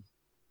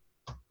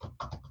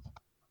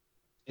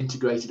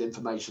Integrated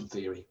Information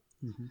Theory,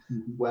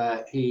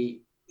 where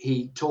he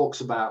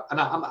talks about, and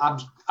I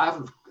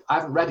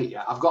haven't read it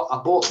yet. I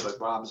bought the book,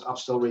 but I'm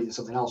still reading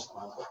something else at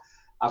the moment.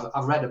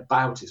 I've read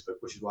about his book,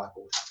 which is why I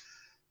bought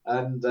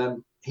it.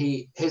 And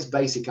his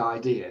basic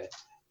idea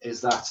is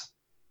that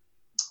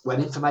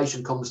when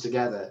information comes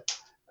together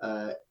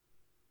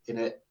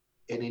in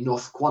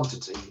enough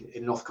quantity,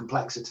 in enough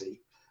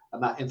complexity,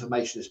 and that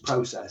information is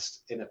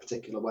processed in a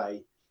particular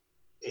way,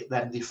 it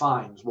then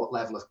defines what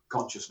level of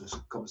consciousness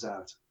comes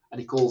out. And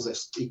he calls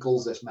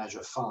this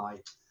measure phi.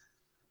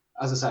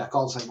 As I say, I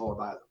can't say more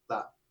about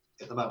that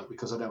at the moment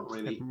because I haven't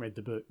read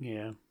the book.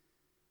 Yeah,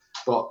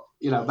 but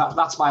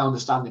that's my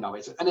understanding of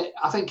it. And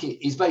I think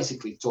he's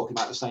basically talking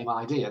about the same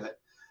idea that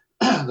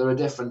there are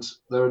different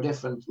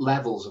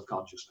levels of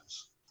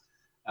consciousness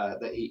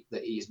that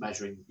he's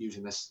measuring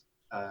using this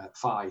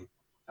phi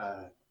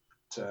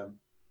term,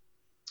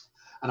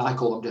 and I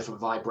call them different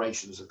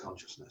vibrations of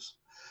consciousness.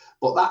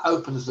 But that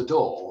opens the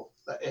door.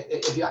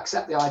 If you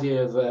accept the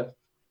idea of a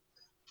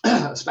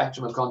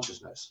spectrum of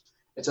consciousness,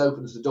 it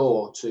opens the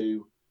door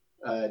to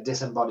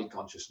disembodied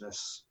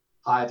consciousness,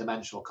 higher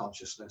dimensional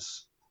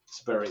consciousness,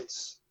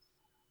 spirits,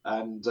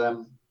 and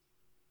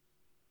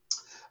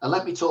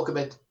let me talk a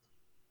bit.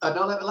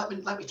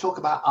 Let me talk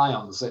about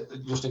ions,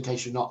 just in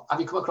case you're not. Have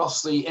you come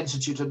across the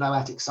Institute of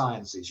Noetic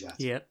Sciences yet?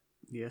 Yep.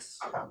 Yes.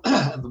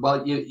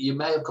 Well, you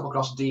may have come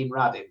across Dean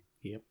Radin.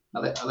 Yep. A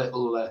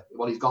little.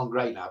 Well, he's gone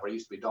grey now, but he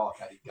used to be a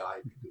dark-headed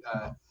guy.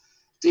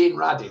 Dean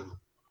Radin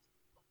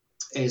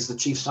is the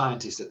chief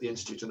scientist at the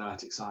Institute of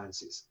Noetic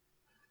Sciences.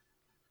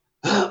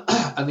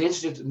 And the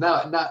Institute,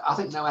 I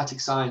think Noetic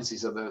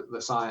Sciences are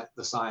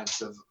the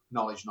science of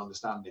knowledge and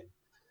understanding.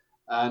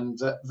 And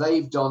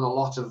they've done a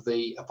lot of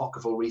the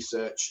apocryphal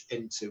research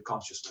into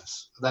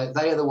consciousness.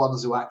 They are the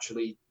ones who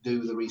actually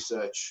do the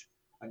research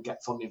and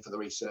get funding for the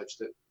research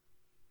that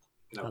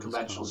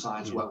conventional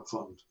science won't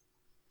fund.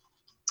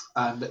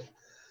 And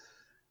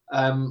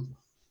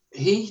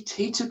he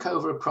took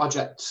over a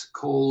project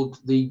called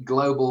the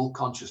Global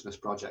Consciousness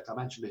Project. I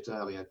mentioned it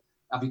earlier.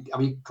 Have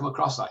you come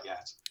across that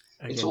yet?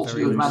 Again, it's all to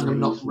do with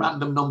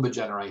random number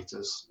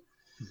generators.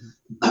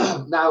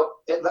 Mm-hmm. Now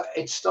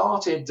it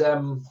started.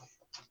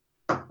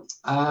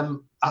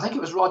 I think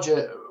it was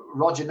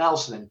Roger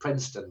Nelson in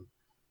Princeton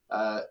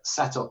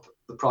set up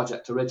the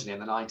project originally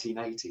in the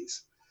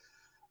 1980s,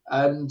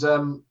 and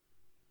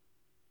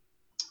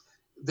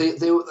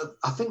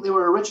I think they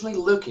were originally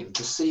looking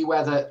to see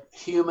whether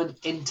human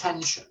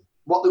intention,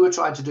 what they were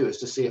trying to do is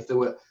to see if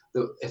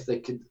they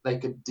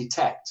could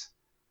detect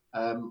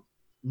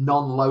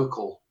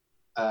non-local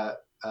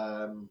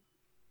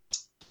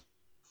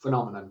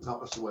phenomenon.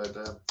 What's the word?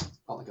 Can't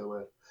think of the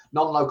word.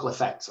 Non-local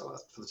effects,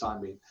 for the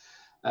time being,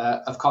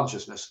 of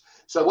consciousness.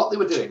 So what they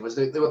were doing was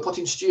they were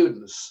putting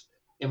students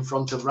in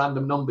front of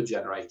random number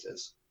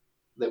generators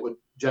that were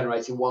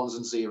generating ones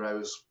and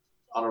zeros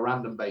on a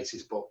random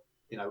basis, but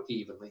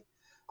evenly,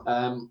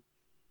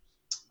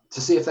 to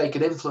see if they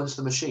could influence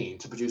the machine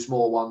to produce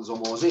more ones or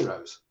more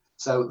zeros.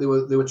 So they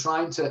were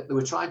trying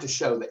to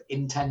show that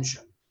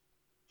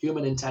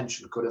human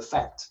intention, could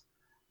affect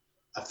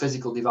a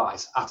physical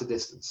device at a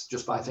distance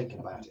just by thinking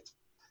about it.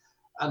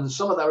 And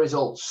some of their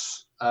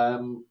results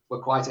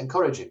were quite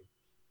encouraging.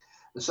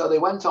 And so they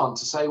went on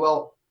to say,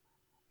 well,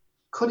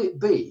 could it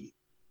be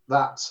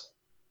that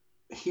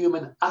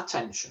human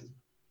attention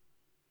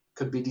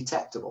could be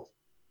detectable?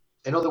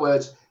 In other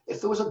words,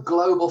 if there was a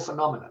global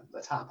phenomenon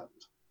that happened,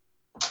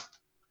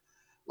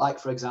 like,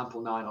 for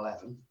example,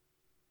 9/11,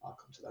 I'll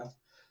come to that,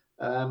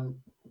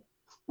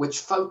 which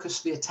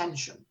focused the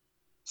attention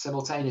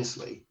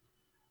simultaneously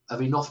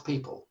of enough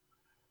people,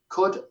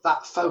 could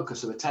that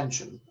focus of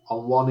attention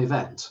on one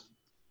event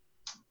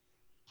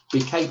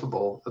be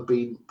capable of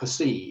being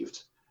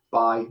perceived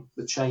by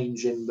the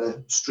change in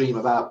the stream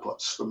of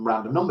outputs from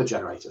random number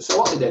generators? So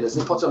what they did is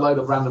they put a load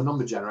of random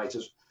number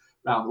generators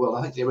around the world.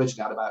 I think they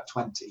originally had about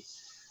 20.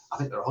 I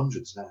think there are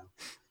hundreds now.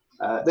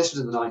 This was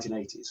in the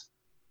 1980s.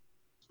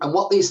 And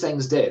what these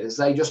things did is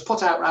they just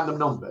put out random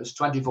numbers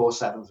 24/7,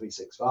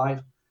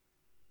 365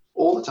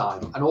 all the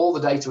time. And all the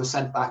data was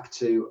sent back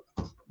to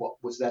what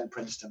was then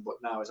Princeton,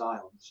 but now is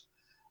Islands.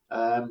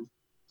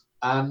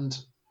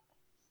 And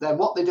then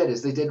what they did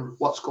is they did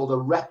what's called a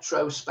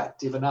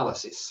retrospective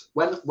analysis.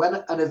 When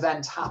an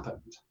event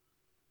happened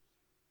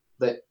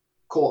that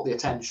caught the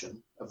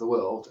attention of the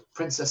world,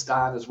 Princess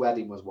Diana's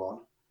wedding was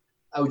one,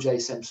 O.J.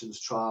 Simpson's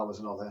trial was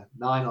another,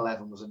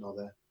 9/11 was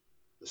another,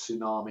 the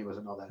tsunami was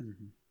another.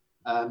 Mm-hmm.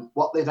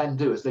 What they then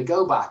do is they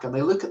go back and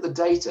they look at the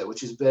data,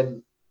 which has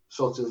been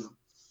sort of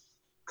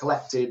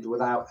collected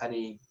without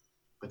any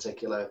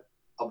particular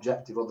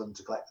objective other than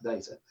to collect the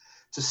data,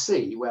 to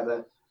see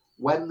whether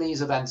when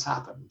these events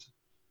happened,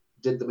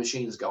 did the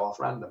machines go off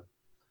random?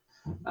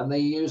 And they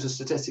use a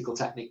statistical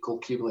technique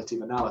called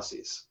cumulative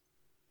analysis.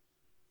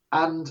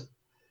 And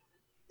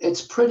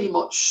it's pretty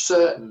much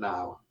certain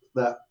now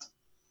that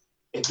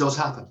it does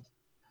happen.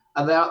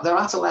 And they're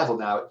at a level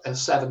now of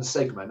 7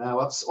 sigma. Now,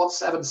 what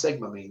 7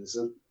 sigma means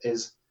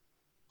is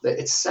that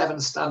it's 7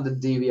 standard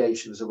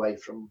deviations away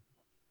from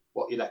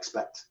what you'd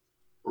expect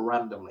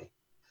randomly.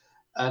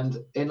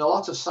 And in a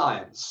lot of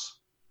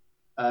science,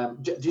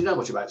 do you know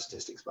much about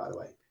statistics, by the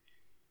way?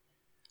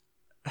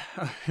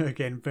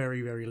 Again,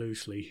 very, very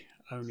loosely.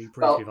 Only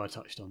briefly have I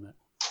touched on that.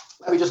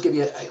 Let me just give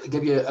you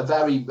a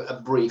very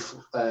brief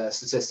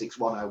statistics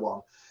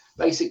 101.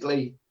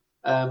 Basically,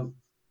 when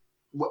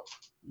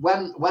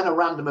a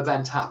random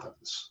event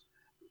happens,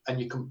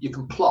 and you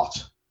can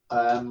plot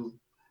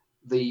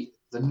the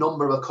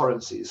number of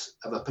occurrences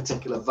of a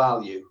particular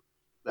value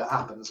that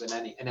happens in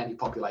any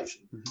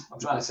population. Mm-hmm. I'm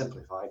trying to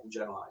simplify it and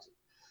generalize it.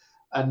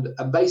 And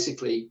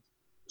basically,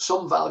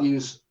 some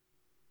values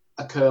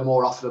occur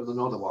more often than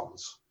other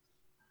ones.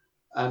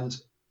 And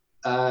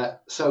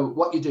so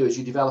what you do is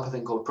you develop a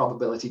thing called a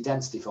probability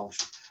density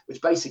function,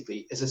 which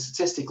basically is a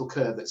statistical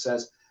curve that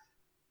says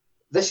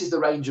this is the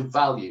range of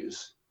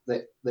values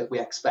that we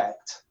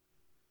expect,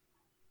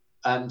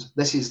 and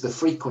this is the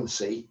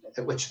frequency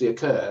at which they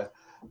occur,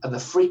 and the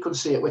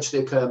frequency at which they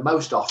occur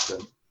most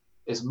often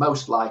is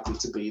most likely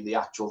to be the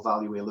actual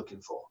value we're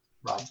looking for,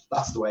 right?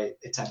 That's the way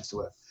it tends to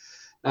work.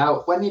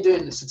 Now, when you're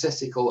doing the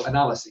statistical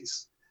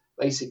analysis,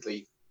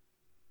 basically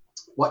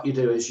what you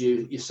do is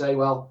you say,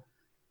 well,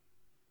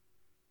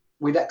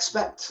 we'd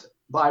expect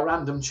by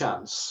random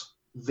chance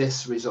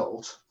this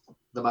result,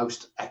 the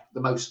most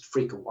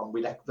frequent one,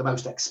 the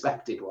most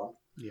expected one.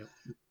 Yeah.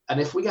 And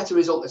if we get a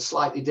result that's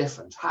slightly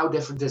different, how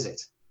different is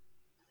it?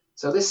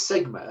 So this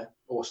sigma,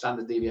 or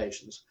standard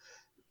deviations,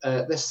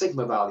 this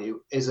sigma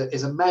value is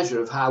a measure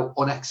of how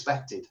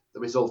unexpected the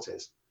result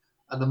is.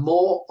 And the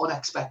more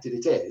unexpected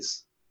it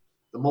is,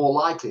 the more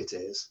likely it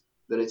is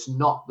that it's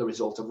not the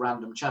result of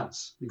random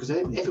chance. Because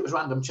if it was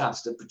random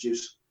chance to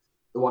produce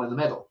the one in the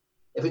middle,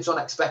 if it's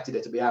unexpected,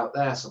 it'll be out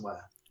there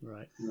somewhere.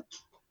 Right.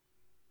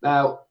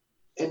 Now,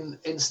 in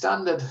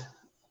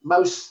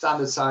most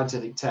standard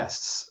scientific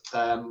tests,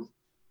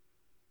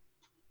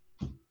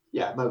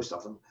 most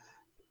of them,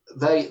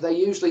 they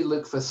usually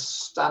look for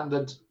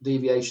standard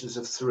deviations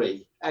of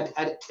 3,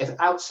 and if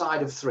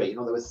outside of 3, in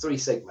other words 3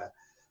 sigma,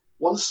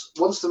 once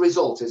the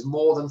result is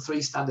more than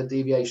 3 standard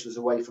deviations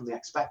away from the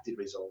expected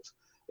result,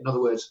 in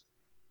other words,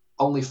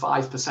 only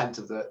 5%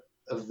 of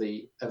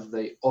the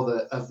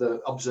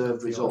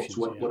observed results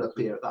would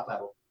appear at that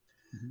level,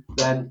 mm-hmm.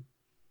 then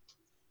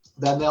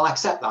they'll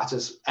accept that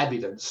as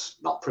evidence,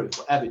 not proof,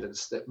 but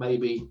evidence that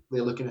maybe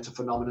they're looking at a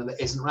phenomenon that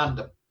isn't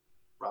random,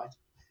 right?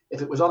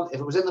 If it was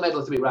in the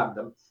middle to be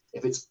random,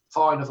 if it's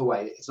far enough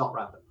away, it's not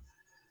random.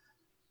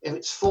 If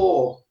it's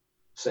 4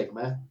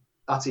 sigma,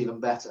 that's even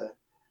better.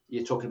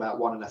 You're talking about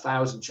 1 in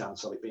 1,000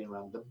 chance of it being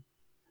random.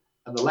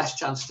 And the less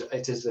chance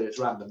it is that it's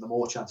random, the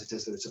more chance it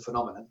is that it's a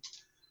phenomenon.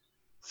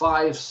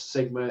 5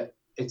 sigma,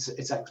 it's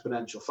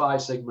exponential.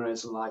 5 sigma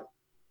is like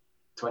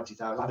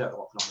 20,000. I don't know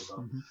what the numbers are.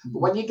 Mm-hmm.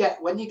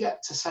 But when you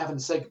get to 7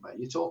 sigma,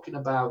 you're talking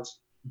about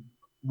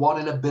 1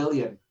 in a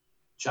billion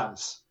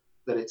chance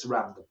that it's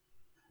random.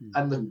 Mm-hmm.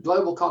 And the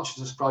Global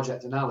Consciousness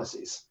Project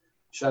analysis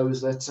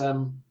shows that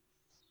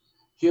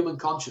human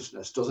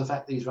consciousness does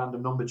affect these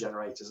random number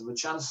generators, and the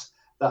chance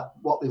that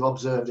what they've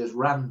observed is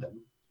random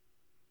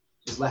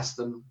is less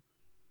than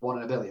 1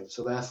 in a billion.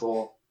 So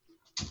therefore,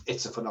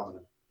 it's a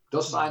phenomenon.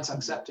 Does science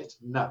accept it?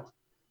 No.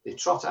 They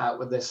trot out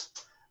with this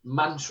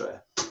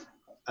mantra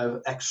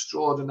of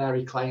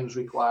extraordinary claims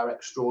require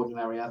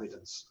extraordinary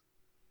evidence.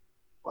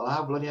 Well,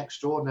 how bloody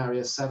extraordinary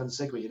is 7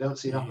 sigma? You don't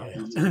see that very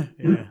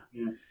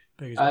often.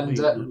 And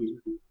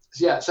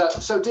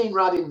so Dean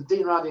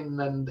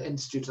Radin and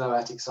Institute of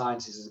Noetic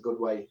Sciences is a good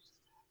way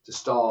to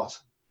start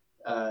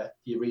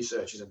your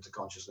researches into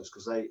consciousness,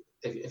 because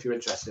if you're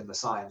interested in the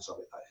science of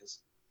it, that is.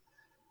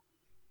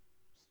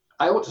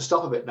 I ought to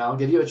stop a bit now and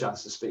give you a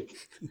chance to speak.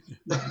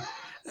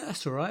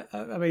 That's all right.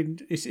 I mean,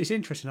 it's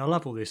interesting. I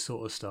love all this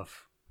sort of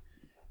stuff.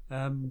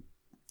 I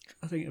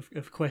think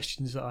of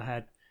questions that I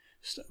had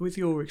with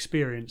your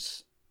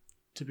experience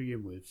to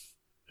begin with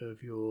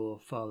of your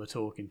father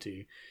talking to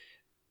you.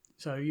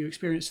 So you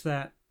experienced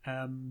that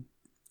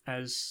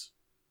as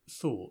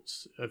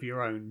thoughts of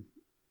your own,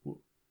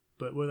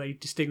 but were they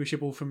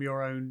distinguishable from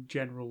your own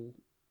general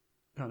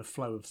kind of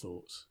flow of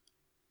thoughts?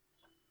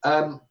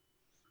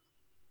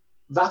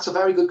 That's a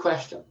very good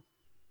question,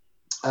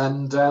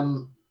 and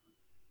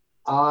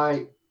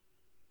I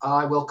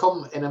will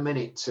come in a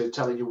minute to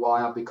telling you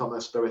why I've become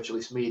a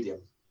spiritualist medium,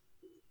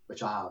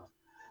 which I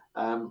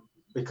have,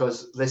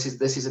 because this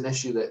is an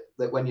issue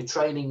that when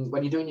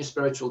you're doing your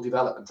spiritual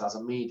development as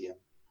a medium,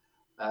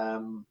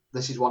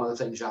 this is one of the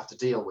things you have to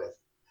deal with.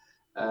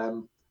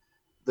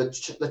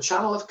 The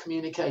channel of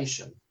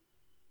communication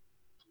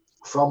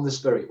from the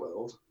spirit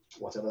world,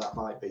 whatever that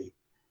might be,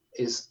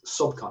 is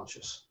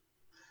subconscious.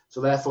 So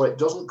therefore, it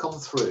doesn't come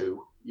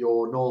through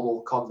your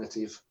normal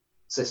cognitive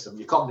system.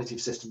 Your cognitive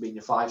system being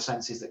your 5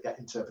 senses that get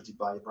interpreted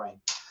by your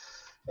brain.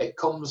 It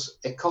comes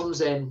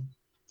in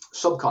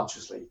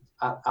subconsciously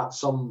at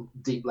some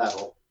deep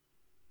level.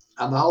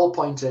 And the whole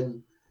point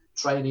in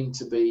training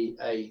to be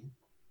a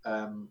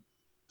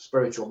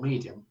spiritual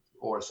medium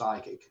or a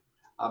psychic,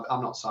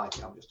 I'm not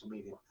psychic, I'm just a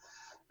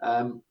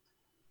medium,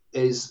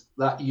 is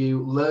that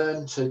you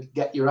learn to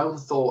get your own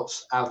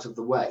thoughts out of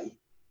the way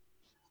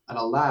and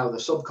allow the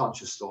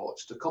subconscious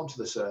thoughts to come to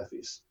the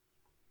surface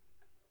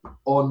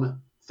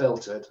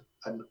unfiltered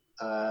and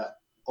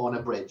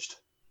unabridged.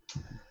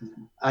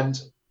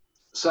 And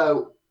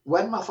so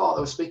when my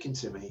father was speaking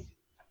to me,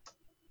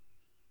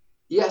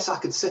 yes, I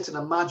could sit and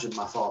imagine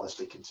my father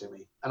speaking to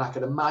me, and I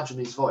could imagine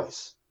his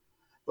voice,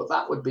 but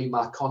that would be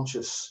my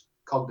conscious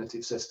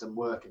cognitive system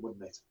working,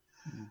 wouldn't it?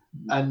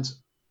 Mm-hmm. And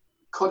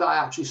could I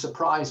actually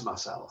surprise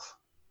myself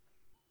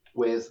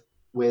with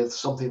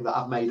something that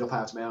I've made up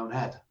out of my own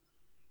head?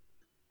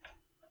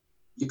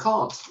 You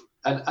can't.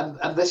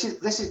 And this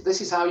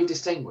is how you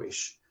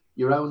distinguish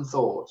your own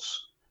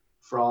thoughts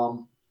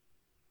from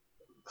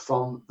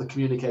the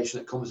communication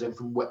that comes in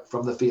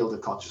from the field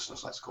of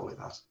consciousness, let's call it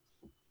that.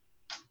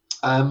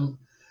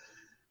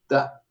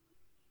 That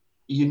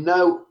you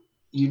know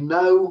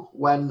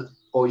when,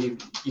 or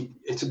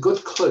it's a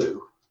good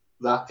clue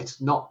that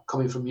it's not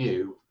coming from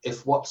you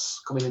if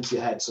what's coming into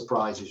your head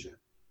surprises you.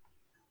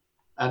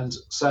 And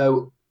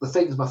so the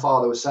things my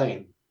father was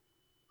saying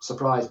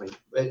surprised me.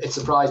 It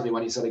surprised me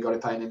when he said he got a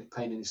pain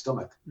in his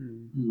stomach.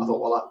 Mm-hmm. I thought,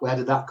 well, where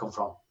did that come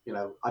from? You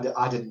know, I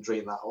didn't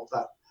dream that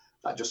up.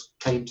 That just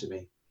came to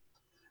me.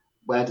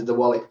 Where did the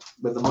wallet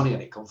with the money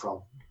in it come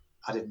from?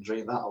 I didn't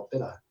dream that up,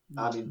 did I?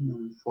 I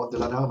mean, what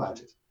did I know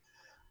about it?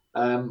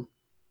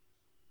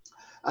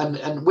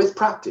 And with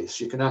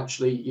practice, you can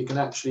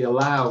actually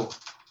allow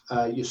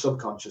your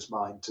subconscious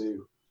mind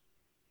to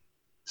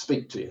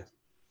speak to you,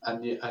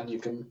 and you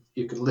can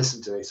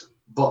listen to it,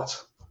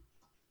 but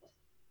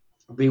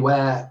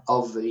beware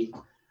of the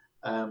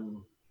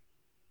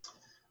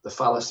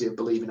fallacy of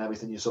believing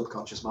everything your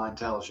subconscious mind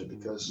tells you,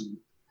 because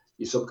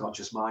your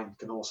subconscious mind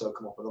can also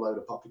come up with a load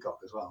of poppycock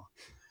as well.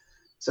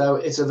 So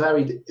it's a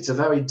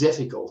very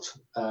difficult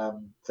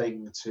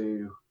thing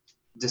to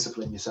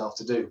discipline yourself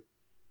to do.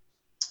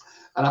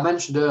 And I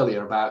mentioned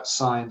earlier about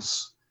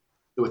science.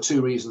 There were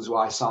 2 reasons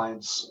why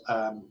science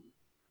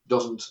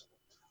doesn't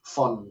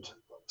fund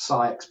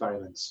psi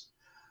experiments.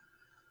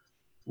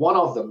 One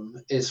of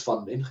them is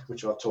funding,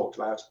 which I've talked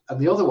about, and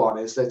the other one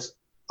is that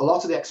a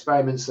lot of the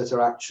experiments that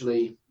are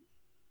actually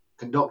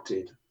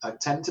conducted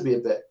tend to be a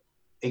bit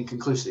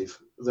inconclusive.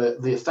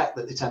 The effect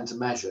that they tend to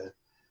measure,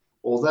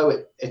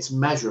 although it's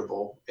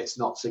measurable, it's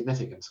not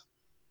significant.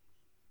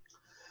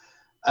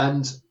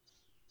 And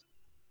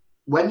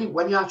when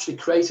you actually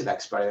create an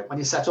experiment, when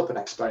you set up an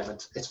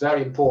experiment, it's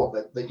very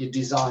important that you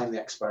design the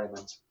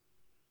experiment.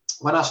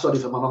 When I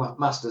studied for my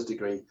master's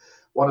degree,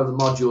 one of the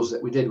modules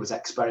that we did was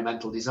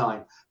experimental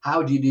design.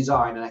 How do you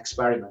design an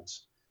experiment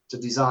to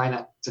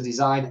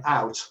design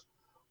out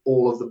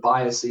all of the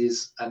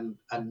biases and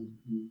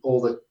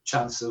all the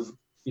chance of,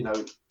 you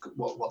know,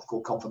 what they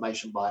call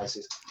confirmation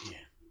biases. Yeah.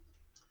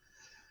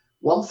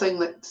 One thing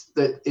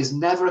that is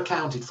never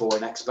accounted for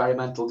in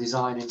experimental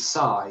design in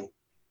Psi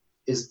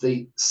is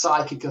the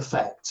psychic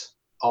effect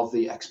of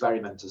the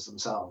experimenters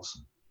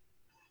themselves.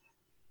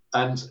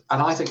 And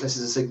I think this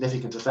is a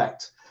significant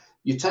effect.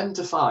 You tend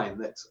to find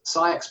that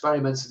Psi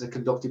experiments that are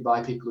conducted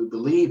by people who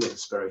believe in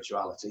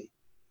spirituality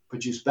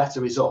produce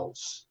better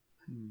results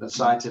than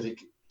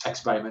scientific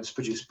experiments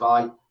produced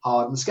by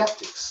hardened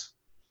skeptics.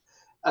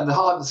 And the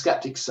hardened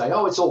skeptics say,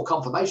 oh, it's all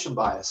confirmation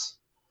bias.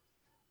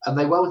 And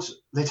they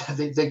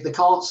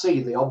can't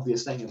see the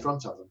obvious thing in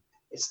front of them.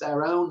 It's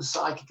their own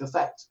psychic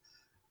effect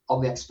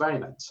on the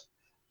experiment,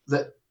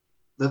 that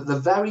the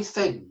very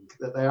thing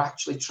that they're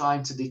actually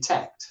trying to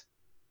detect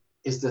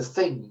is the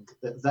thing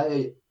that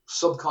they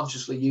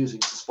subconsciously using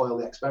to spoil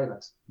the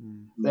experiment.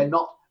 They're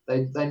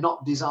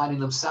not designing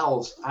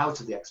themselves out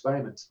of the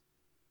experiment.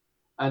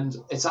 And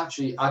it's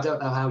actually, I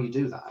don't know how you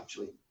do that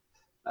actually.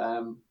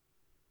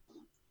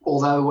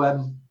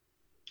 Although,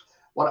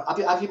 what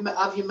have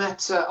you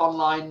met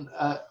online?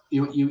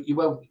 You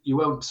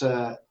won't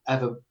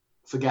ever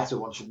forget her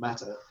once you've met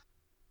her.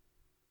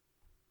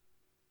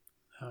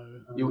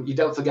 You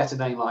don't forget a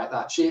name like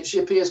that. She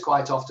appears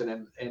quite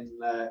often in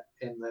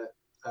the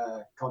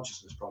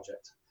Consciousness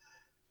Project.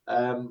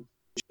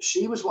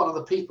 She was one of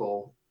the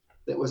people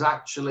that was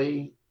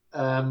actually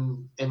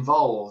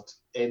involved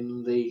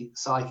in the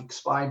psychic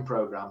spying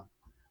program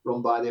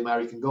run by the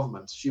American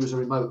government. She was a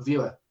remote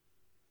viewer,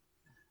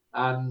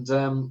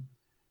 and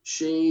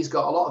she's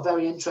got a lot of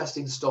very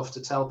interesting stuff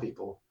to tell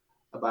people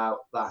about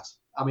that.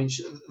 I mean,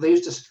 they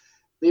used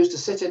to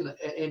sit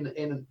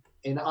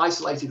in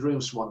isolated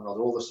rooms from one another,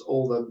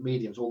 all the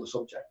mediums, all the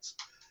subjects,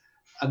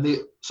 and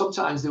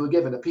sometimes they were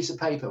given a piece of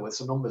paper with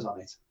some numbers on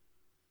it,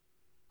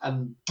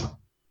 and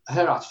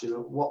her attitude,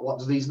 what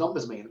do these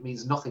numbers mean? It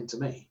means nothing to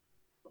me.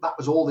 That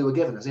was all they were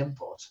given as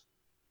input,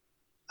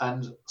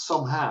 and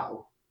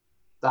somehow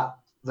the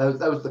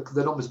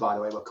numbers, by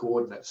the way, were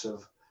coordinates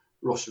of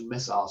Russian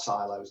missile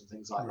silos and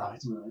things like that.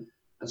 Right.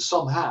 And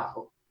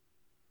somehow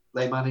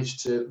they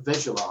managed to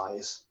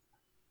visualize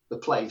the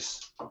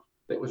place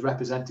that was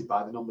represented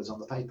by the numbers on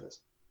the papers.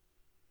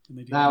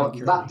 Now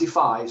that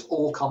defies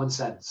all common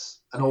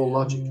sense and all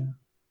logic. Yeah.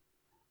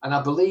 And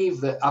I believe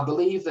that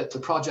the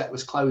project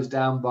was closed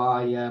down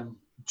by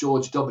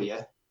George W.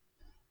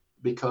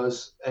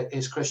 because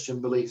his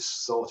Christian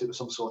beliefs thought it was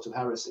some sort of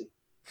heresy.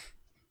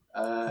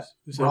 Was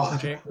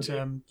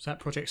that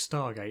Project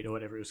Stargate or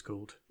whatever it was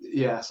called?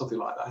 Yeah, something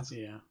like that.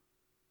 Yeah.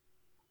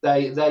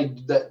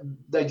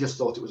 They just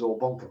thought it was all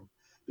bunkum,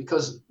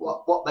 because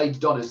what they'd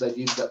done is they'd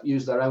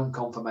used their own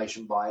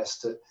confirmation bias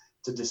to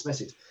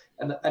dismiss it.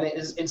 And it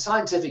is, in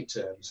scientific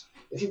terms,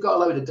 if you've got a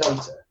load of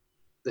data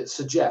that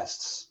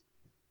suggests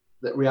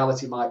that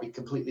reality might be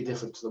completely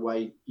different to the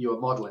way you are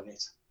modeling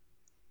it,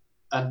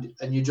 and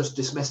you just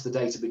dismiss the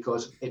data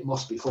because it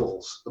must be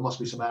false, there must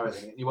be some error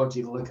in it, you won't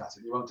even look at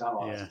it, you won't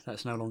analyse it. Yeah,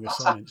 that's no longer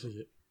science, is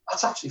it?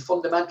 That's actually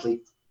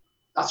fundamentally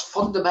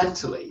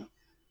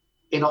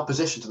in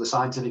opposition to the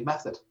scientific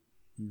method.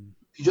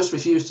 If you just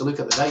refuse to look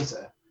at the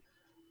data,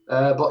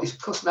 but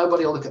of course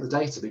nobody will look at the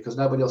data because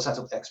nobody will set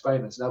up the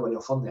experiments, nobody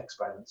will fund the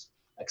experiments,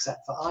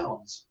 except for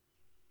ions.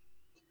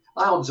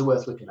 Ions are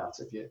worth looking at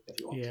if you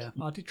want. Yeah,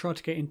 I did try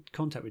to get in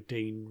contact with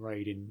Dean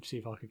Radin, see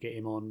if I could get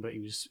him on, but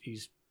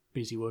he's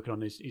busy working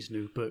on his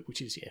new book,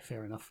 which is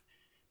fair enough.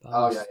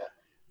 But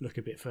look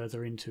a bit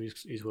further into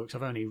his works.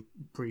 I've only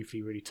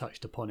briefly really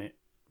touched upon it.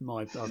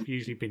 I've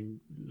usually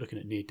been looking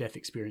at near-death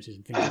experiences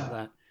and things like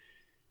that.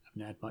 I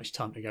haven't had much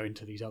time to go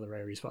into these other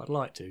areas, but I'd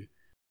like to.